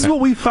 well, this is what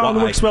we found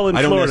works well in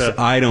Florida.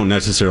 I don't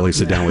necessarily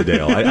sit down with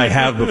Dale. I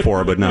have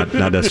before, but not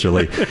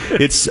necessarily.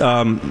 It's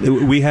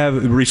we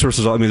have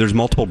resources. I mean, there's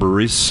multiple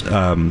breweries,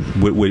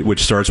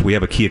 which starts. We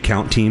have a key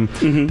account team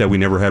that we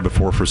never had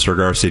before for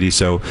Cigar City.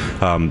 So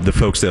the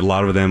folks that a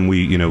lot of them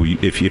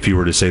if you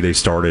were to say they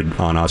started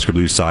on Oscar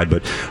Blues side,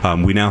 but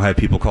we now have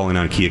people calling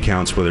on key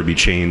accounts, whether it be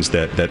chains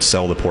that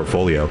sell the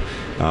portfolio.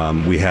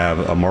 We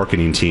have a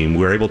marketing team.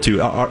 We're able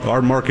to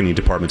our marketing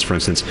departments, for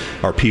instance,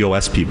 our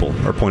POS people,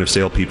 our point of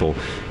sale people,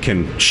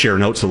 can share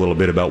notes a little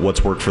bit about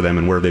what's worked for them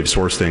and where they've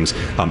sourced things.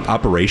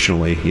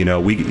 Operationally,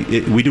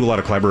 we do a lot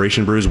of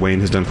collaboration brews.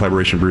 Wayne has done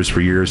collaboration brews for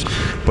years,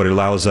 but it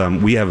allows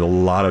we have a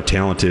lot of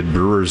talented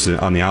brewers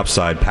on the ops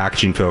side,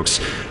 packaging folks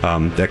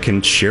that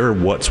can share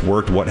what's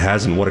worked, what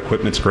hasn't, what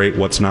equipment's great,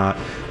 what's not,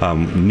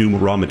 new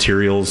raw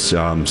materials,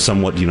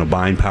 somewhat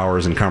buying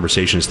powers and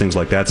conversations, things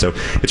like that. So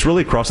it's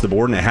really across the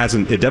board,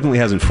 and it definitely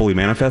hasn't fully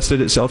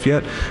manifested itself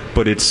yet,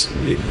 but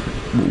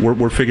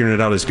we're figuring it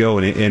out as go,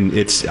 and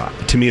it's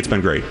to me it's been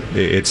great.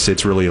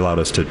 It's really allowed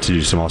us to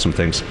do some awesome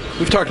things.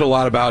 We've talked a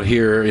lot about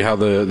here how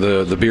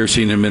the beer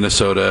scene in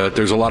Minnesota,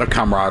 there's a lot of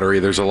camaraderie,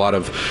 there's a lot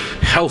of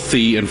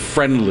healthy and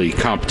friendly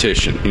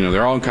competition.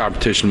 They're all in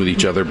competition with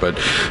each other, but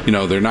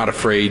they're not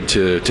afraid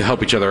to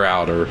help each other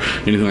out or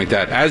anything like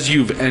that. As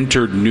you've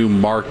entered new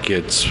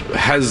markets,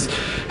 has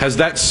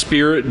that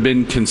spirit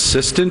been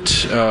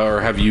consistent, or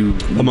have you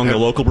among the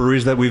local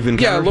breweries that we've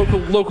encountered?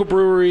 Yeah, local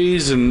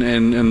breweries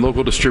and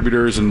local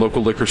distributors and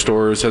local liquor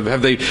stores,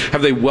 have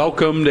they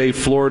welcomed a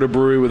Florida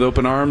brewery with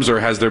open arms, or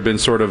has there been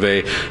sort of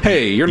a,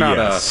 hey, you're not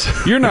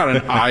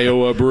an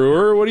Iowa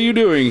brewer, what are you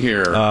doing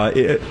here?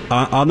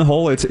 On the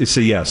whole, it's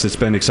a yes. It's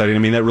been exciting. I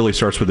mean, that really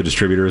starts with the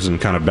distributors,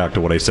 and kind of back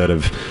to what I said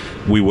of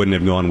we wouldn't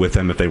have gone with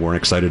them if they weren't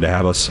excited to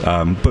have us.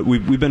 But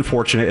we've been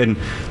fortunate, and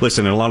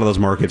listen, in a lot of those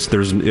markets,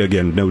 there's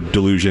again no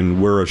delusion.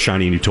 We're a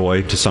shiny new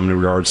toy to some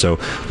regard, so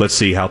let's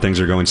see how things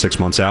are going 6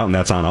 months out, and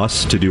that's on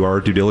us to do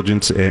our due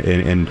diligence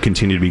and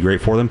continue to be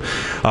great for them.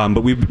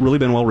 But we've really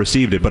been well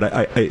received. But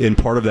and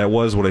part of that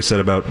was what I said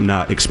about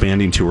not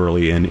expanding too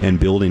early and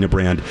building a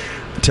brand.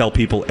 Tell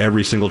people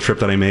every single trip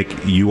that I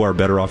make, you are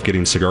better off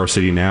getting Cigar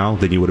City now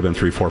than you would have been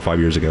 3, 4, 5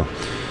 years ago.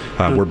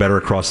 We're better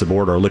across the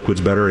board. Our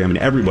liquid's better. I mean,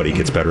 everybody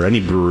gets better. Any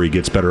brewery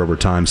gets better over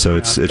time,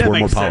 so we're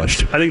more polished.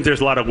 Sense. I think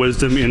there's a lot of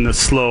wisdom in the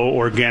slow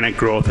organic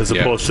growth as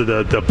opposed to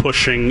the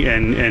pushing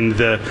and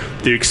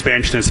the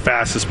expansion as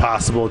fast as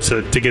possible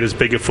to get as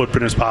big a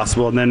footprint as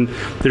possible. And then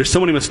there's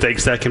so many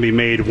mistakes that can be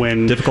made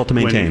when difficult to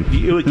maintain.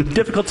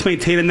 Difficult to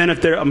maintain, and then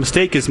if a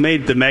mistake is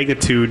made, the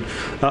magnitude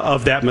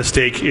of that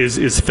mistake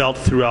is felt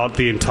throughout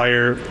the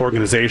entire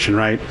organization,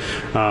 right?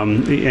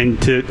 And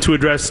to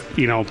address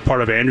part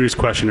of Andrew's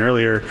question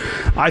earlier,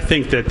 I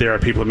think that there are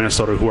people in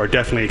Minnesota who are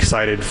definitely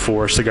excited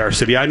for Cigar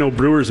City. I know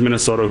brewers in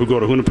Minnesota who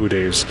go to Hunahpu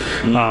Days,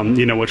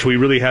 which we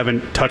really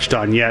haven't touched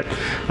on yet.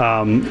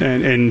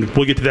 And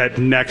we'll get to that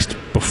next.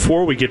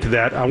 Before we get to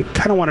that, I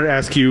kind of wanted to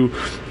ask you,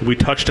 we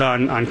touched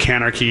on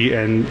Canarchy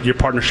and your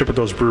partnership with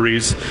those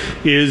breweries.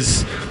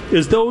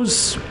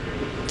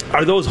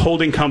 Are those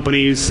holding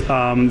companies,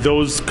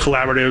 those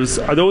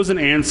collaboratives, are those an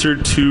answer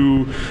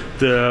to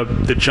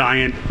the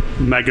giant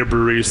mega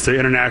breweries, the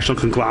international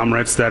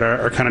conglomerates that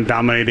are kind of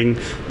dominating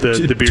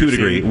the beer to a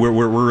degree? scene?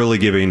 We're really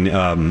giving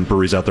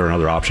breweries out there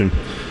another option.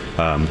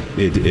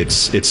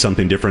 It's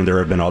something different. There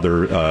have been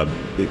other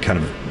kind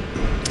of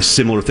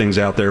similar things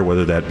out there,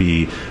 whether that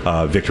be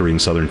Victory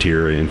and Southern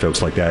Tier and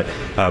folks like that.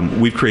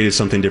 We've created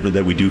something different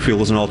that we do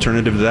feel is an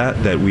alternative to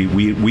that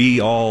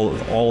we all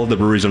of the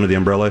breweries under the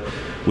umbrella,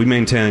 we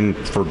maintain,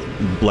 for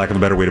lack of a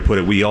better way to put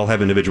it, we all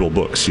have individual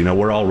books.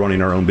 We're all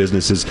running our own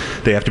businesses.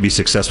 They have to be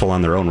successful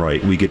on their own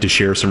right. We get to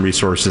share some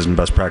resources and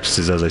best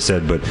practices, as I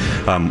said, but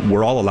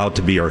we're all allowed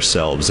to be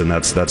ourselves, and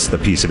that's the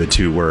piece of it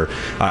too, where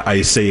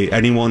I say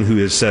anyone who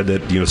has said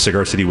that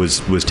Cigar City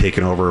was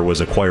taken over, or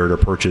was acquired or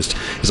purchased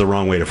is the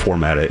wrong way to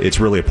format it. It's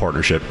really a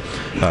partnership.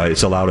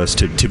 It's allowed us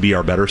to be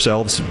our better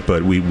selves,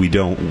 but we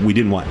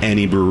didn't want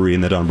any brewery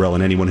in that umbrella,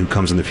 and anyone who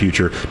comes in the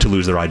future to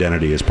lose their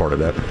identity as part of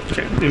that.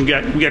 Okay,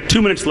 we got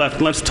 2 minutes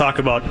left. Let's talk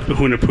about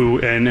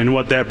Hunahpu and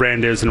what that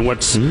brand is, and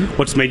what's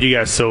made you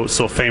guys so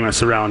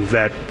famous around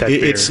that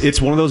beer.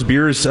 It's one of those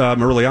beers.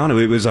 Early on,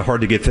 it was a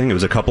hard to get thing. It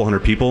was a couple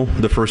hundred people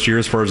the first year,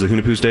 as far as the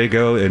Hunahpu's Day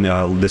go, and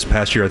this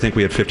past year I think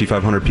we had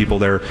 5,500 people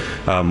there.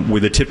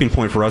 With a tipping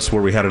point for us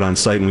where we had it on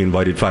site and we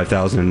invited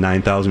 5,000 and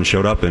 9,000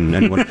 showed up, and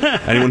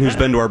anyone who's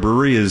been to our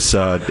brewery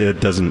it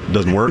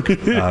doesn't work.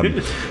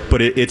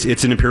 But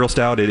it's an imperial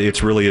stout.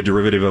 It's really a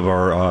derivative of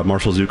our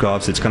Marshall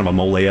Zukoff's. It's kind of a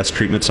mole-esque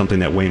treatment, something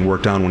that Wayne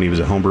worked on when he was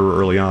a home brewer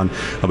early on.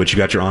 But you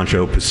got your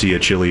ancho, pasilla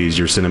chilies,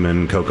 your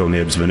cinnamon, cocoa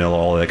nibs, vanilla,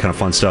 all that kind of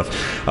fun stuff.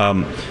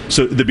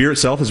 So the beer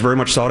itself is very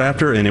much sought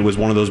after, and it was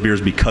one of those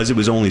beers, because it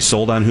was only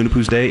sold on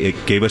Hunahpu's Day,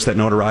 it gave us that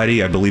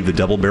notoriety. I believe the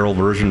double barrel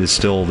version is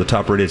still the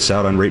top rated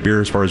stout on Rate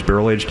Beer as far as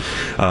barrel aged.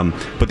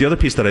 But the other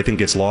piece that I think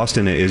gets lost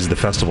in it is the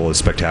festival is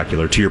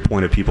spectacular. To your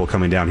point of people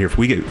coming down here, if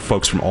we get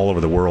folks from all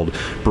over the world,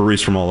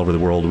 breweries from all over the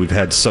world, we've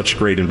had such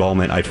great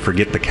involvement. I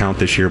forget the count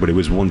this year, but it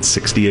was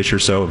 160-ish or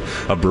so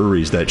of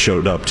breweries that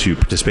showed up to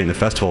participate in the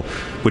festival,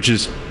 which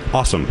is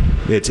awesome.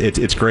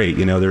 It's great.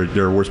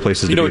 There are worse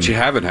places to be. What you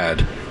haven't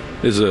had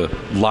is a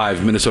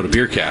live Minnesota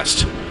beer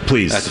cast.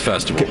 Please, at the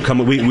festival.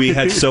 Come. We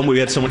had so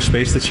much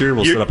space this year.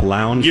 We'll set up a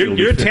lounge.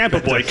 You're a Tampa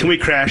boy. Can we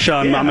crash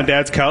on Mom and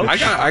Dad's couch?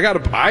 I got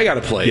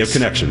a place. You have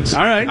connections.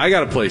 All right. I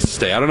got a place to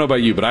stay. I don't know about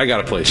you, but I got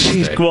a place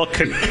to stay. Well,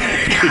 can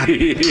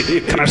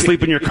I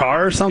sleep in your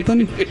car or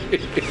something?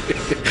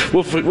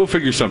 We'll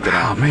figure something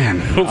out. Oh man,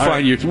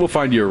 We'll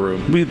find you a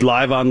room. We'd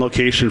live on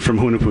location from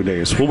Hunahpu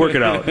Days. We'll work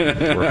it out.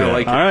 I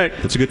like it. All right,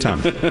 it's a good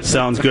time.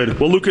 Sounds good.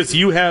 Well, Lucas,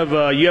 you have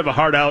a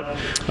heart out.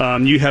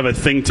 You have a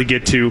thing to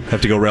get to.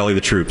 Have to go rally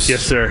the troops.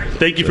 Yes, sir.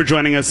 Thank you for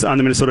joining us on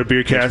the Minnesota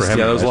Beer Cast. Yeah,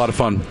 that was a lot of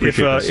fun.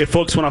 If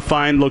folks want to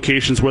find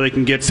locations where they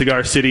can get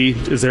Cigar City,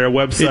 is there a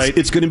website?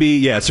 It's going to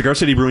be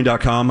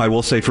cigarcitybrewing.com. I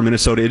will say for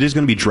Minnesota, it is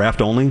going to be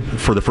draft only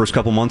for the first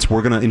couple months.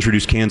 We're going to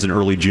introduce cans in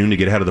early June to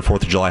get ahead of the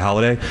 4th of July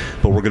holiday,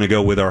 but we're going to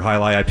go with our High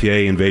Lie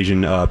IPA,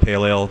 Invasion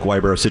Pale Ale,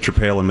 Guayabera Citra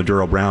Pale, and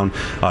Maduro Brown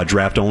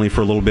draft only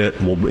for a little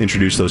bit. We'll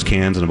introduce those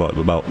cans in about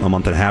a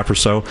month and a half or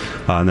so,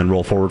 and then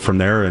roll forward from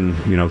there. And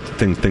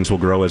things will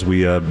grow as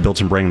we build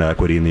some brand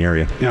equity in the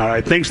area. All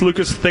right, thanks,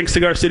 Lucas. Thanks,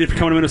 Cigar City, for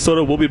coming to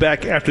Minnesota. We'll be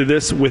back after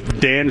this with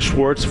Dan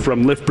Schwartz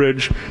from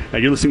Liftbridge.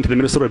 You're listening to the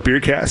Minnesota Beer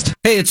Cast.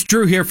 Hey, it's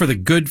Drew here for the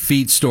Good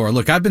Feet store.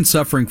 Look, I've been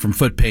suffering from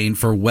foot pain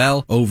for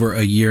well over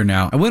a year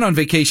now. I went on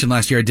vacation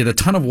last year. I did a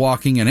ton of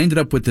walking and ended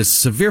up with this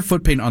severe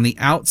foot pain on the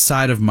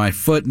outside of my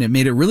foot, and it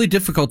made it really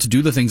difficult to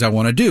do the things I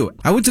want to do.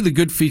 I went to the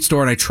Good Feet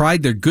store and I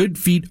tried their Good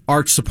Feet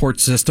arch support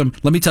system.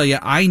 Let me tell you,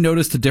 I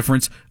noticed the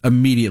difference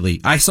immediately.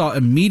 I saw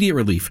immediate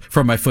relief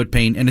from my foot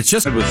pain, and it's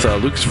just... With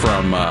Lucas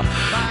from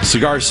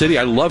Cigar City,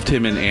 I loved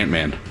him in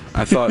Ant-Man.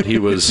 I thought he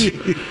was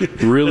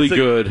really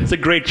good. It's a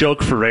great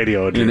joke for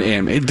radio.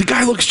 The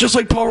guy looks just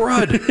like Paul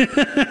Rudd. I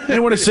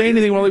didn't want to say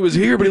anything while he was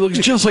here, but he looks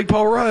just like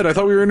Paul Rudd. I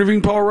thought we were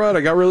interviewing Paul Rudd.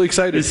 I got really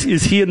excited.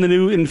 Is he in the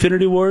new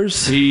Infinity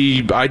Wars?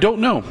 I don't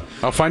know.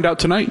 I'll find out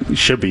tonight. He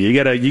should be. You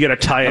gotta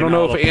tie. I don't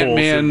know if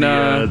Ant-Man.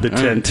 The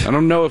tent. I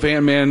don't know if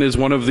Ant-Man is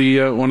one of the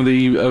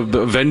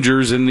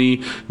Avengers in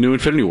the new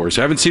Infinity Wars.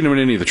 I haven't seen him in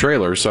any of the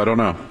trailers, so I don't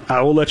know.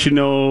 I will let you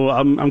know.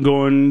 I'm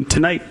going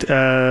tonight,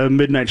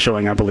 midnight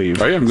showing, I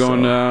believe. Oh yeah, I'm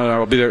going.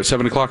 I'll be there at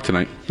 7 o'clock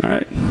tonight. All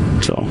right.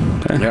 So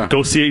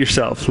go see it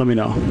yourself. Let me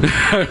know.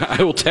 I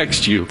will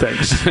text you.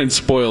 Thanks. And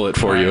spoil it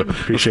for you.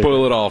 Appreciate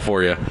spoil it all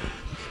for you.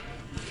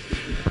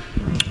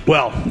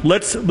 Well,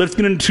 let's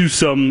get into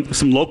some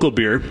local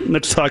beer.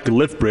 Let's talk to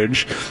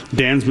Liftbridge.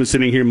 Dan's been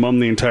sitting here mum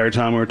the entire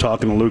time we were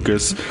talking to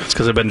Lucas. It's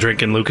because I've been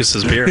drinking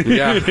Lucas's beer.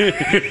 Yeah.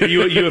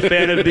 You a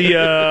fan of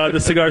the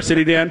Cigar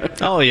City, Dan?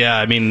 Oh yeah,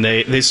 I mean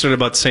they started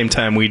about the same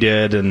time we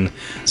did, and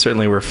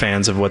certainly we're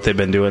fans of what they've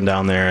been doing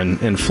down there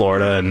in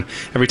Florida. And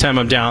every time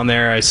I'm down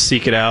there, I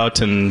seek it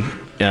out and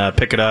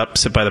pick it up,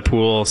 sit by the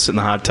pool, sit in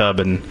the hot tub,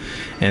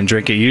 and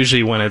drink it.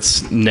 Usually when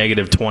it's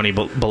negative 20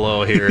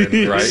 below here in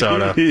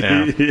Minnesota.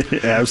 Yeah.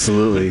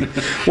 Absolutely.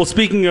 Well,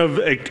 speaking of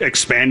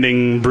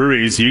expanding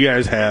breweries, you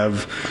guys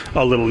have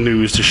a little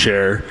news to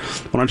share.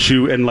 Why don't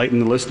you enlighten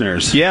the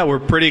listeners? Yeah, we're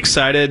pretty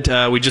excited.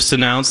 We just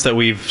announced that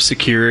we've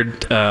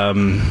secured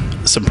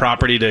some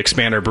property to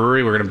expand our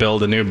brewery. We're going to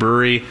build a new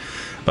brewery,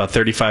 about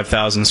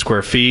 35,000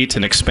 square feet,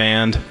 and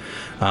expand.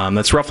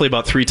 That's roughly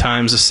about 3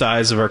 times the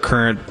size of our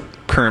current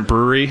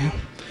brewery.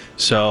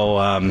 So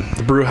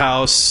the brew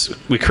house,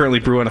 we currently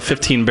brew in a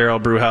 15-barrel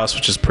brew house,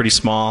 which is pretty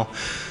small.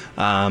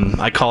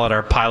 I call it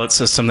our pilot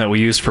system that we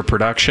use for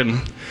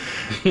production.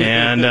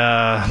 And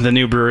the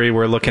new brewery,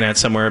 we're looking at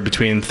somewhere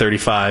between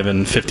 35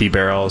 and 50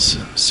 barrels.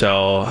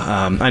 So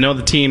I know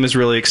the team is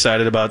really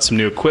excited about some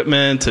new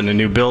equipment and a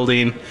new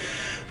building.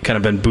 Kind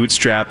of been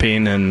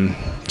bootstrapping and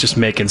just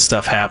making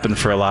stuff happen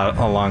for a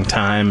long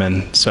time,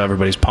 and so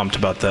everybody's pumped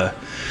about the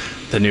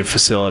new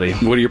facility.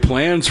 What are your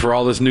plans for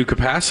all this new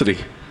capacity?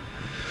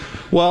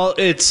 Well,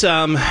 it's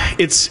a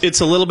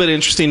little bit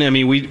interesting. I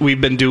mean, we've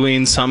been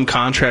doing some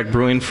contract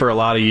brewing for a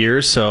lot of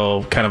years,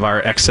 so kind of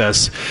our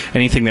excess,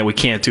 anything that we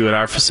can't do at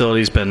our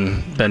facility has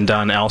been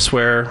done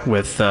elsewhere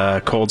with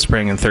Cold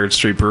Spring and 3rd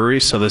Street Brewery.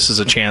 So this is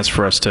a chance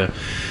for us to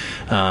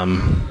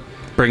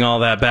bring all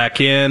that back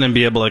in and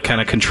be able to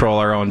kind of control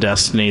our own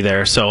destiny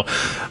there. So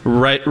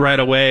right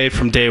away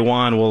from day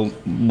one,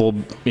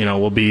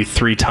 we'll be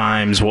 3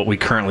 times what we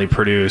currently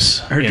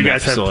produce. I heard you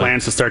guys have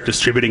plans to start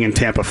distributing in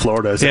Tampa,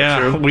 Florida. Is that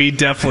true? Yeah, we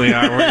definitely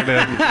are.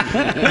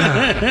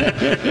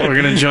 We're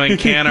gonna join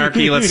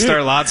Canarchy. Let's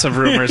start lots of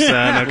rumors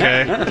then.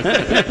 Okay.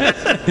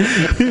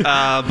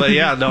 But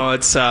yeah, no,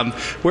 it's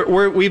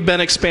we've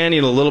been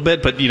expanding a little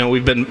bit, but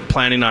we've been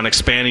planning on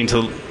expanding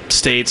to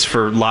states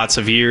for lots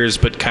of years,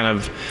 but kind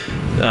of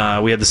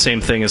we had the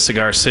same thing as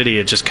Cigar City.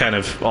 It just kind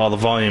of all the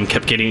volume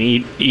kept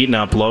getting eaten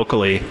up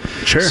locally.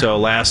 Sure. So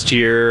last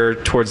year,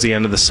 towards the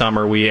end of the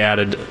summer, we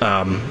added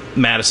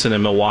Madison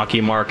and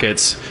Milwaukee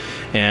markets,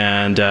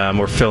 and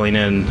we're filling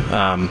in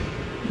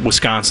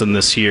Wisconsin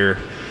this year.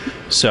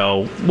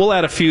 So we'll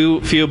add a few,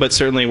 but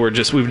certainly we've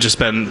just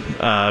been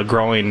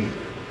growing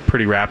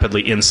pretty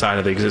rapidly inside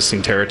of the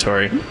existing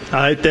territory.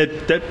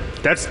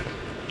 That's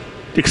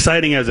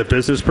exciting as a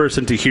business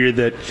person to hear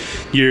that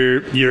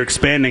you're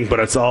expanding, but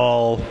it's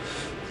all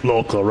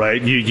local,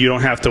 right? You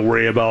don't have to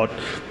worry about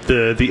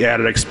the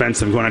added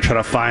expense of going to try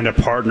to find a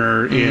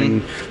partner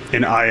in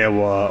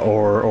Iowa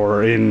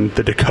or in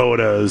the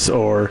Dakotas,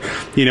 or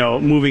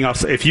moving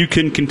off. If you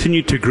can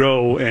continue to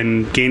grow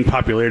and gain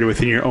popularity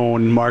within your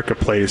own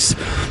marketplace,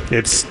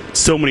 it's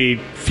so many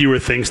fewer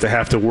things to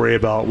have to worry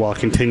about while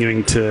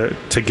continuing to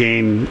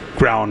gain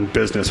ground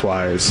business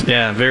wise.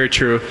 Yeah, very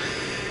true.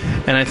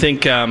 And I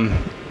think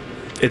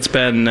it's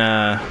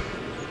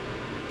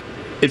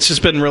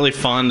just been really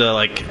fun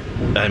to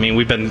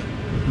we've been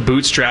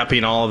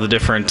bootstrapping all of the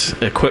different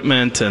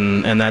equipment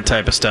and that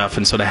type of stuff,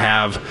 and so to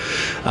have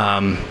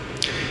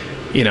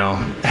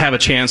a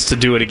chance to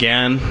do it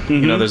again.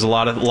 Mm-hmm. There's a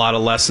lot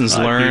of lessons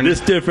learned. I do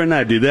this different,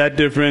 I do that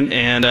different,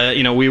 and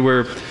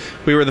we're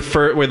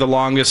the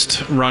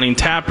longest running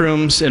tap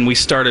rooms, and we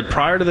started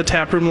prior to the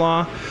tap room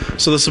law.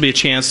 So this will be a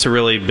chance to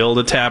really build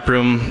a tap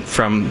room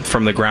from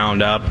the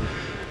ground up.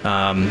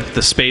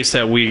 The space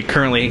that we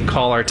currently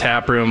call our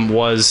tap room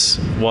was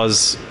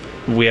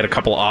we had a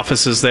couple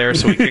offices there,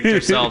 so we kicked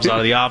ourselves out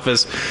of the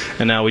office,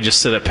 and now we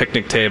just sit at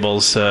picnic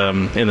tables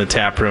in the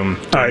tap room.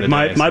 All right,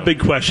 my big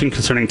question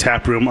concerning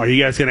tap room: are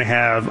you guys going to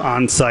have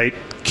on-site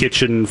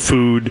kitchen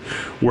food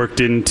worked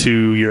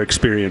into your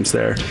experience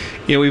there?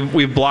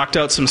 We've blocked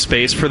out some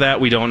space for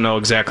that. We don't know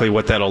exactly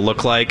what that'll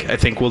look like. I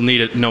think we'll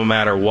need it no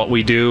matter what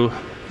we do.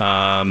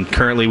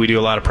 Currently, we do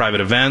a lot of private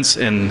events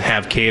and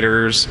have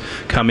caterers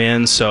come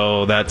in,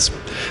 so that's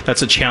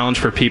a challenge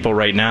for people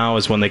right now.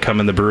 Is when they come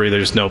in the brewery,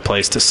 there's no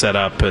place to set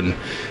up, and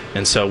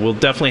so we'll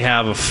definitely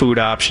have a food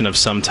option of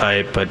some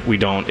type, but we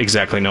don't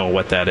exactly know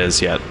what that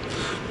is yet.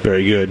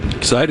 Very good.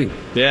 Exciting.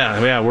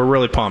 Yeah, we're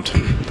really pumped.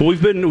 Well,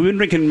 we've been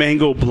drinking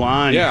Mango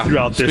Blonde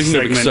throughout this segment.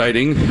 Speaking of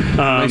exciting,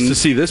 nice to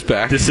see this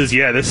back. This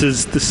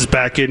is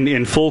back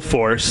in full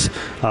force.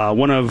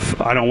 One of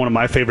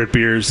my favorite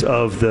beers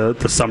of the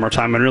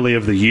summertime and really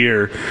of the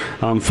year.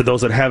 For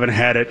those that haven't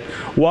had it,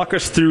 walk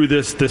us through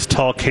this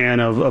tall can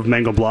of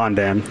Mango Blonde,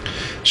 Dan.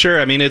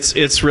 Sure. I mean,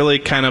 it's really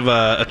kind of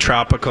a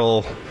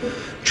tropical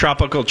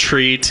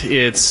treat.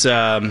 It's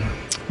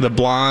the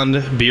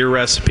blonde beer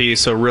recipe,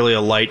 so really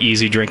a light,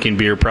 easy drinking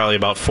beer, probably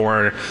about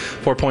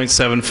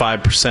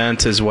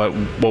 4.75% is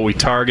what we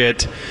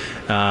target.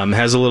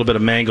 Has a little bit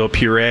of mango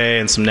puree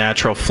and some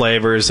natural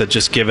flavors that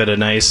just give it a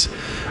nice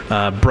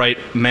bright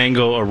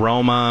mango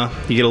aroma.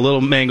 You get a little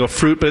mango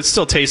fruit, but it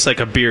still tastes like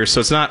a beer, so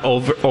it's not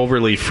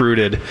overly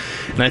fruited.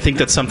 And I think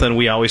that's something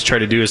we always try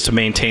to do, is to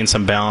maintain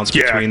some balance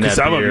between that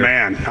beer. Yeah, because I'm a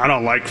man. I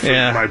don't like fruit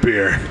in my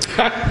beer.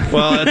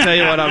 Well, I'll tell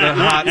you what, on a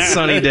hot,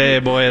 sunny day,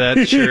 boy,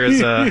 that sure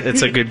is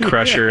it's a good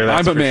crusher.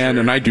 I'm a man,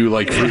 and I do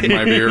like fruit in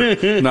my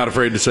beer. Not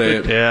afraid to say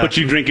it. Yeah. But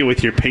you drink it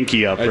with your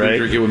pinky up, right? I do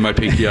drink it with my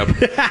pinky up.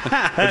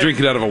 I drink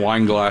it out of a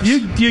wine glass.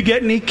 Do you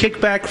get any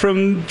kickback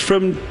from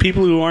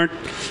people who aren't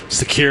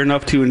secure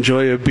enough to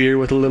enjoy a beer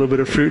with a little bit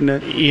of fruit in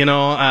it?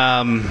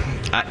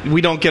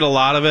 We don't get a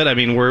lot of it. I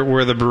mean,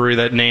 we're the brewery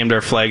that named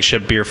our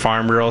flagship beer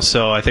Farm Girl,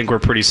 so I think we're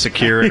pretty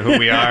secure in who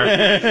we are.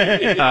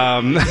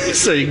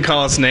 So you can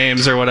call us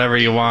names or whatever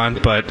you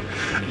want, but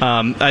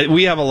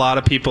we have a lot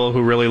of people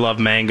who really love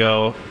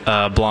Mango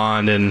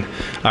Blonde and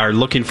are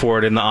looking for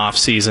it in the off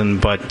season.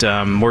 But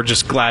we're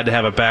just glad to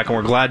have it back, and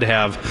we're glad to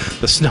have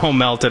the snow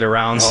melted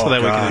around so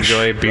that we can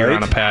enjoy beer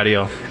on a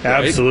patio.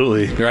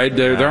 Absolutely. Right?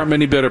 There aren't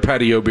many better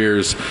patio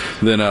beers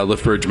than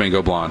Lithbridge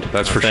Mango Blonde.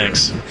 That's for sure.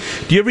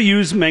 Do you ever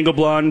use Mango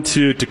Blonde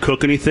to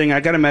cook anything? I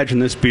got to imagine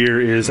this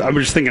beer is, I'm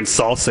just thinking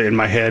salsa in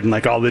my head and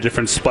like all the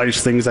different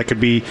spice things that could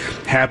be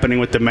happening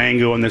with the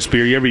mango in this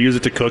beer. You ever use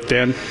it to cook,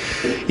 Dan?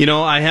 You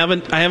know, I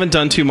haven't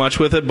done too much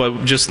with it,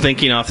 but just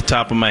thinking off the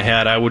top of my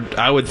head, I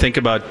would think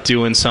about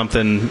doing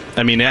something.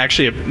 I mean,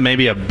 actually,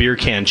 maybe a beer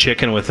can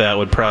chicken with that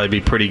would probably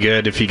be pretty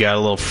good if you got a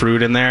little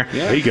fruit in there.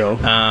 Yeah, there you go.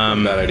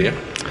 Bad idea.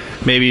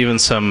 Maybe even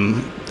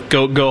some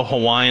go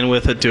Hawaiian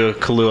with it, do a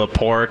Kahlua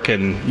pork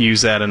and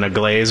use that in a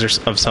glaze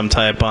of some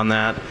type on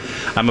that.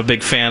 I'm a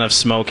big fan of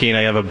smoking.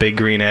 I have a big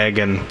green egg,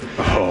 and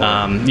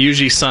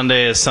usually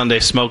Sunday is Sunday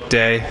smoke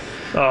day.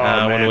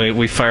 When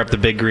we fire up the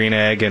big green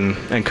egg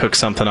and cook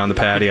something on the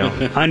patio.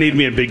 I need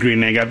me a big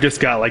green egg. I've just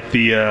got like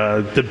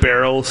the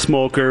barrel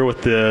smoker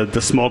with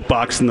the smoke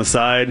box in the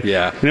side.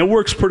 Yeah. And it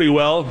works pretty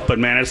well, but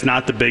man, it's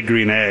not the big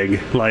green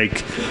egg.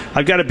 Like,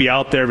 I've got to be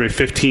out there every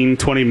 15,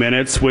 20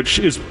 minutes, which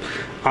is...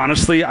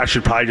 Honestly, I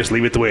should probably just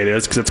leave it the way it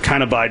is because it's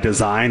kind of by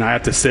design. I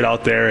have to sit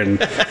out there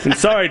and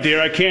sorry, dear,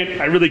 I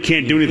really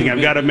can't do anything.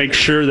 I've got to make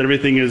sure that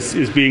everything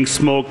is being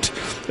smoked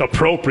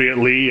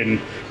appropriately. And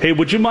hey,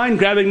 would you mind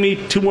grabbing me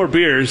 2 more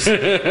beers?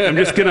 I'm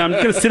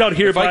gonna sit out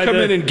here. If I come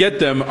in and get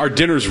them, our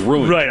dinner's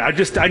ruined. Right.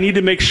 I need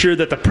to make sure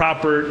that the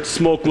proper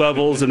smoke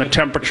levels and the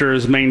temperature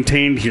is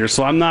maintained here.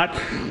 So I'm not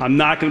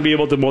gonna be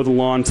able to mow the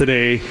lawn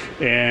today,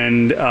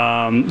 and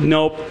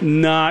nope,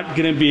 not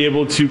gonna be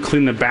able to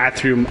clean the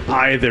bathroom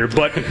either.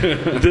 But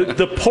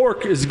the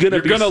pork is going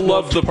to be gonna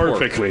love the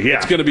perfectly. Pork. Yeah.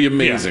 It's going to be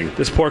amazing. Yeah.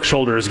 This pork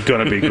shoulder is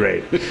going to be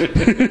great.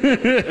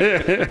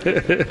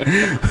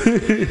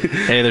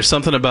 Hey, there's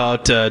something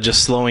about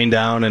just slowing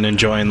down and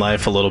enjoying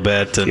life a little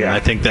bit, and I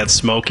think that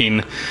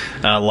smoking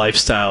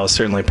lifestyle is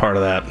certainly part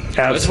of that.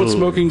 Absolutely. That's what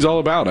smoking's all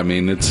about. I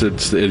mean, it's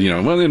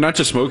well, not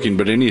just smoking,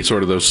 but any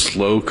sort of those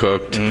slow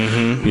cooked,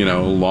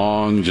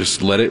 long.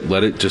 Just let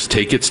it just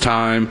take its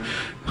time.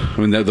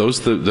 I mean,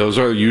 those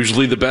are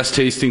usually the best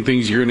tasting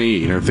things you're going to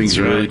eat, things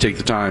you really take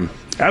the time.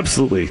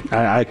 Absolutely.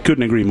 I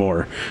couldn't agree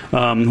more.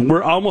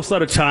 We're almost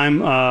out of time,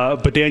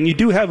 but Dan, you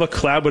do have a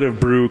collaborative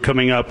brew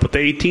coming up with the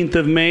 18th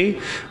of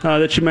May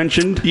that you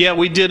mentioned. Yeah,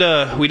 we did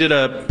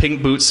a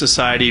Pink Boots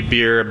Society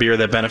beer, a beer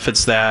that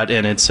benefits that,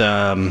 and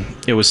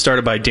it was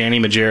started by Danny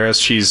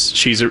Majerus.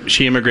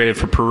 She immigrated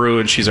from Peru,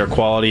 and she's our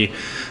quality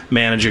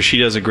manager. She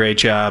does a great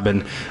job,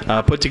 and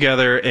put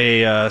together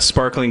a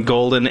sparkling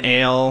golden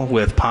ale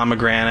with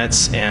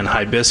pomegranates and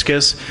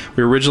hibiscus.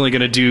 We were originally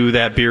going to do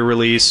that beer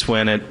release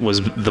when it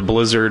was the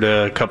blizzard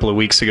a couple of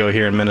weeks ago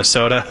here in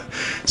Minnesota,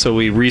 so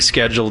we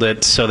rescheduled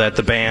it so that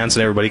the bands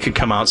and everybody could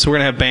come out. So we're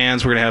going to have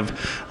bands, we're going to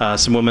have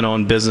some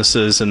women-owned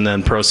businesses, and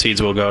then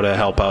proceeds will go to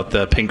help out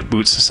the Pink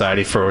Boots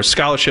Society for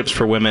scholarships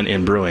for women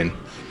in brewing.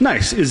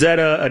 Nice. Is that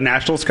a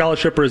national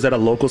scholarship or is that a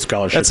local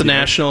scholarship? That's a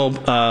national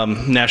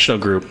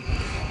group.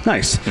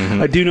 Nice.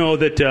 I do know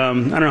that, I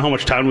don't know how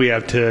much time we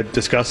have to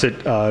discuss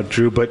it,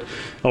 Drew, but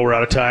we're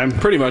out of time.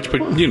 Pretty much,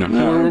 but maybe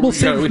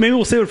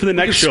we'll save it for the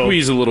next show.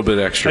 Squeeze a little bit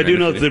extra. I do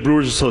know that the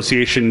Brewers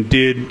Association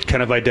did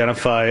kind of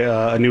identify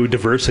a new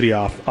diversity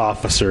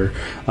officer,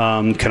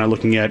 kind of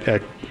looking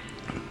at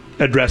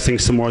addressing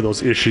some more of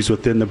those issues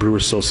within the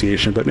Brewers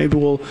Association, but maybe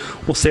we'll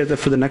save that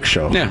for the next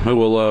show. Yeah,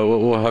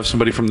 we'll have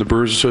somebody from the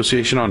Brewers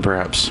Association on,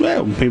 perhaps.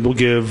 Well, maybe we'll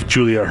give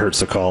Julia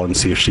Hertz a call and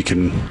see if she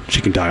can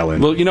dial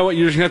in. Well, you know what?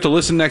 You're just gonna have to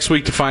listen next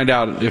week to find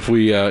out if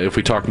we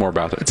talk more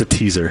about it. It's a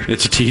teaser.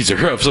 It's a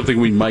teaser of something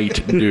we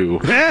might do.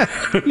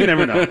 You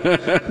never know.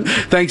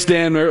 Thanks,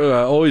 Dan.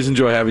 Always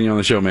enjoy having you on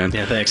the show, man.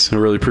 Yeah, thanks. I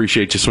really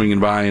appreciate you swinging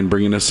by and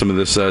bringing us some of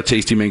this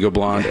tasty mango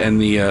blonde and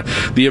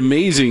the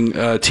amazing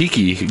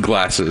tiki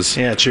glasses.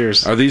 Yeah, cheers.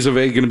 Are these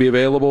going to be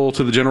available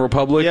to the general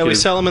public? Yeah, we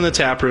sell them in the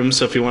tap room,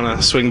 so if you want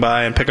to swing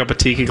by and pick up a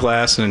tiki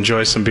glass and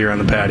enjoy some beer on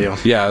the patio.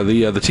 Yeah,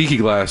 the tiki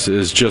glass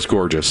is just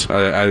gorgeous.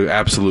 I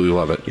absolutely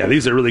love it. Yeah,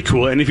 these are really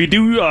cool. And if you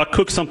do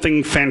cook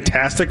something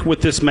fantastic with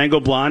this mango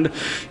blonde,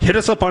 hit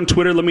us up on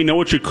Twitter. Let me know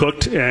what you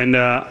cooked, and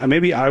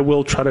maybe I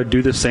will try to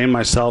do the same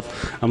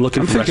myself. I'm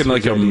thinking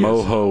like a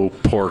mojo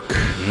pork.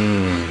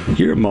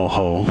 You're a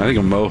mojo. I think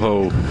a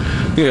mojo,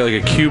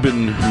 like a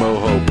Cuban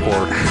mojo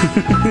pork.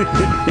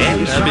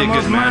 That'd be a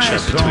good mashup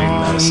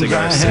between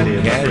Cigar City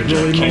and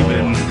Lithbridge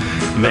Cuban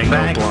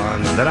mango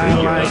blonde. That I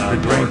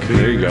like to drink.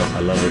 There you go. I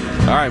love it.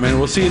 All right, man.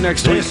 We'll see you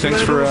next week.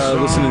 Thanks for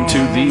listening to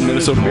the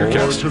Minnesota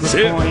Beercast.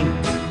 See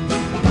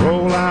ya.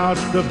 Roll out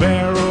the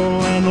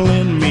barrel and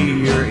lend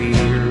me your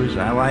ears.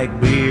 I like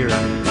beer.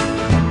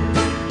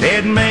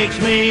 It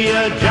makes me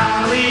a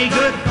jolly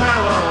good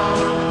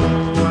fellow.